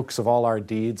the books of all our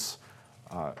deeds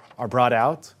are brought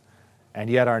out, and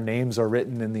yet our names are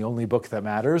written in the only book that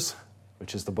matters,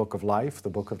 which is the book of life, the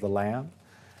book of the Lamb,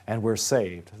 and we're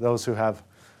saved. Those who have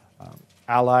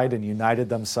allied and united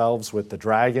themselves with the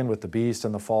dragon, with the beast,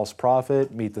 and the false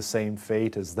prophet meet the same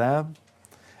fate as them,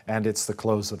 and it's the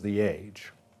close of the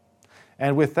age.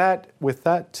 And with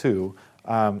that too,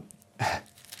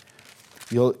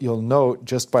 you'll note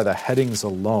just by the headings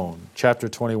alone, chapter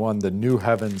 21, the new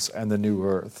heavens and the new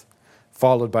earth,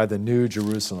 followed by the New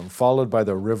Jerusalem, followed by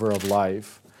the river of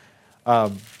life.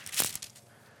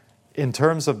 In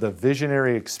terms of the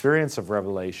visionary experience of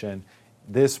Revelation,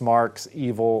 this marks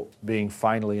evil being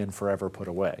finally and forever put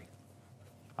away.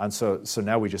 And so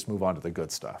now we just move on to the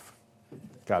good stuff.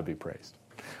 God be praised.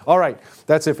 All right,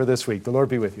 that's it for this week. The Lord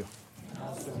be with you.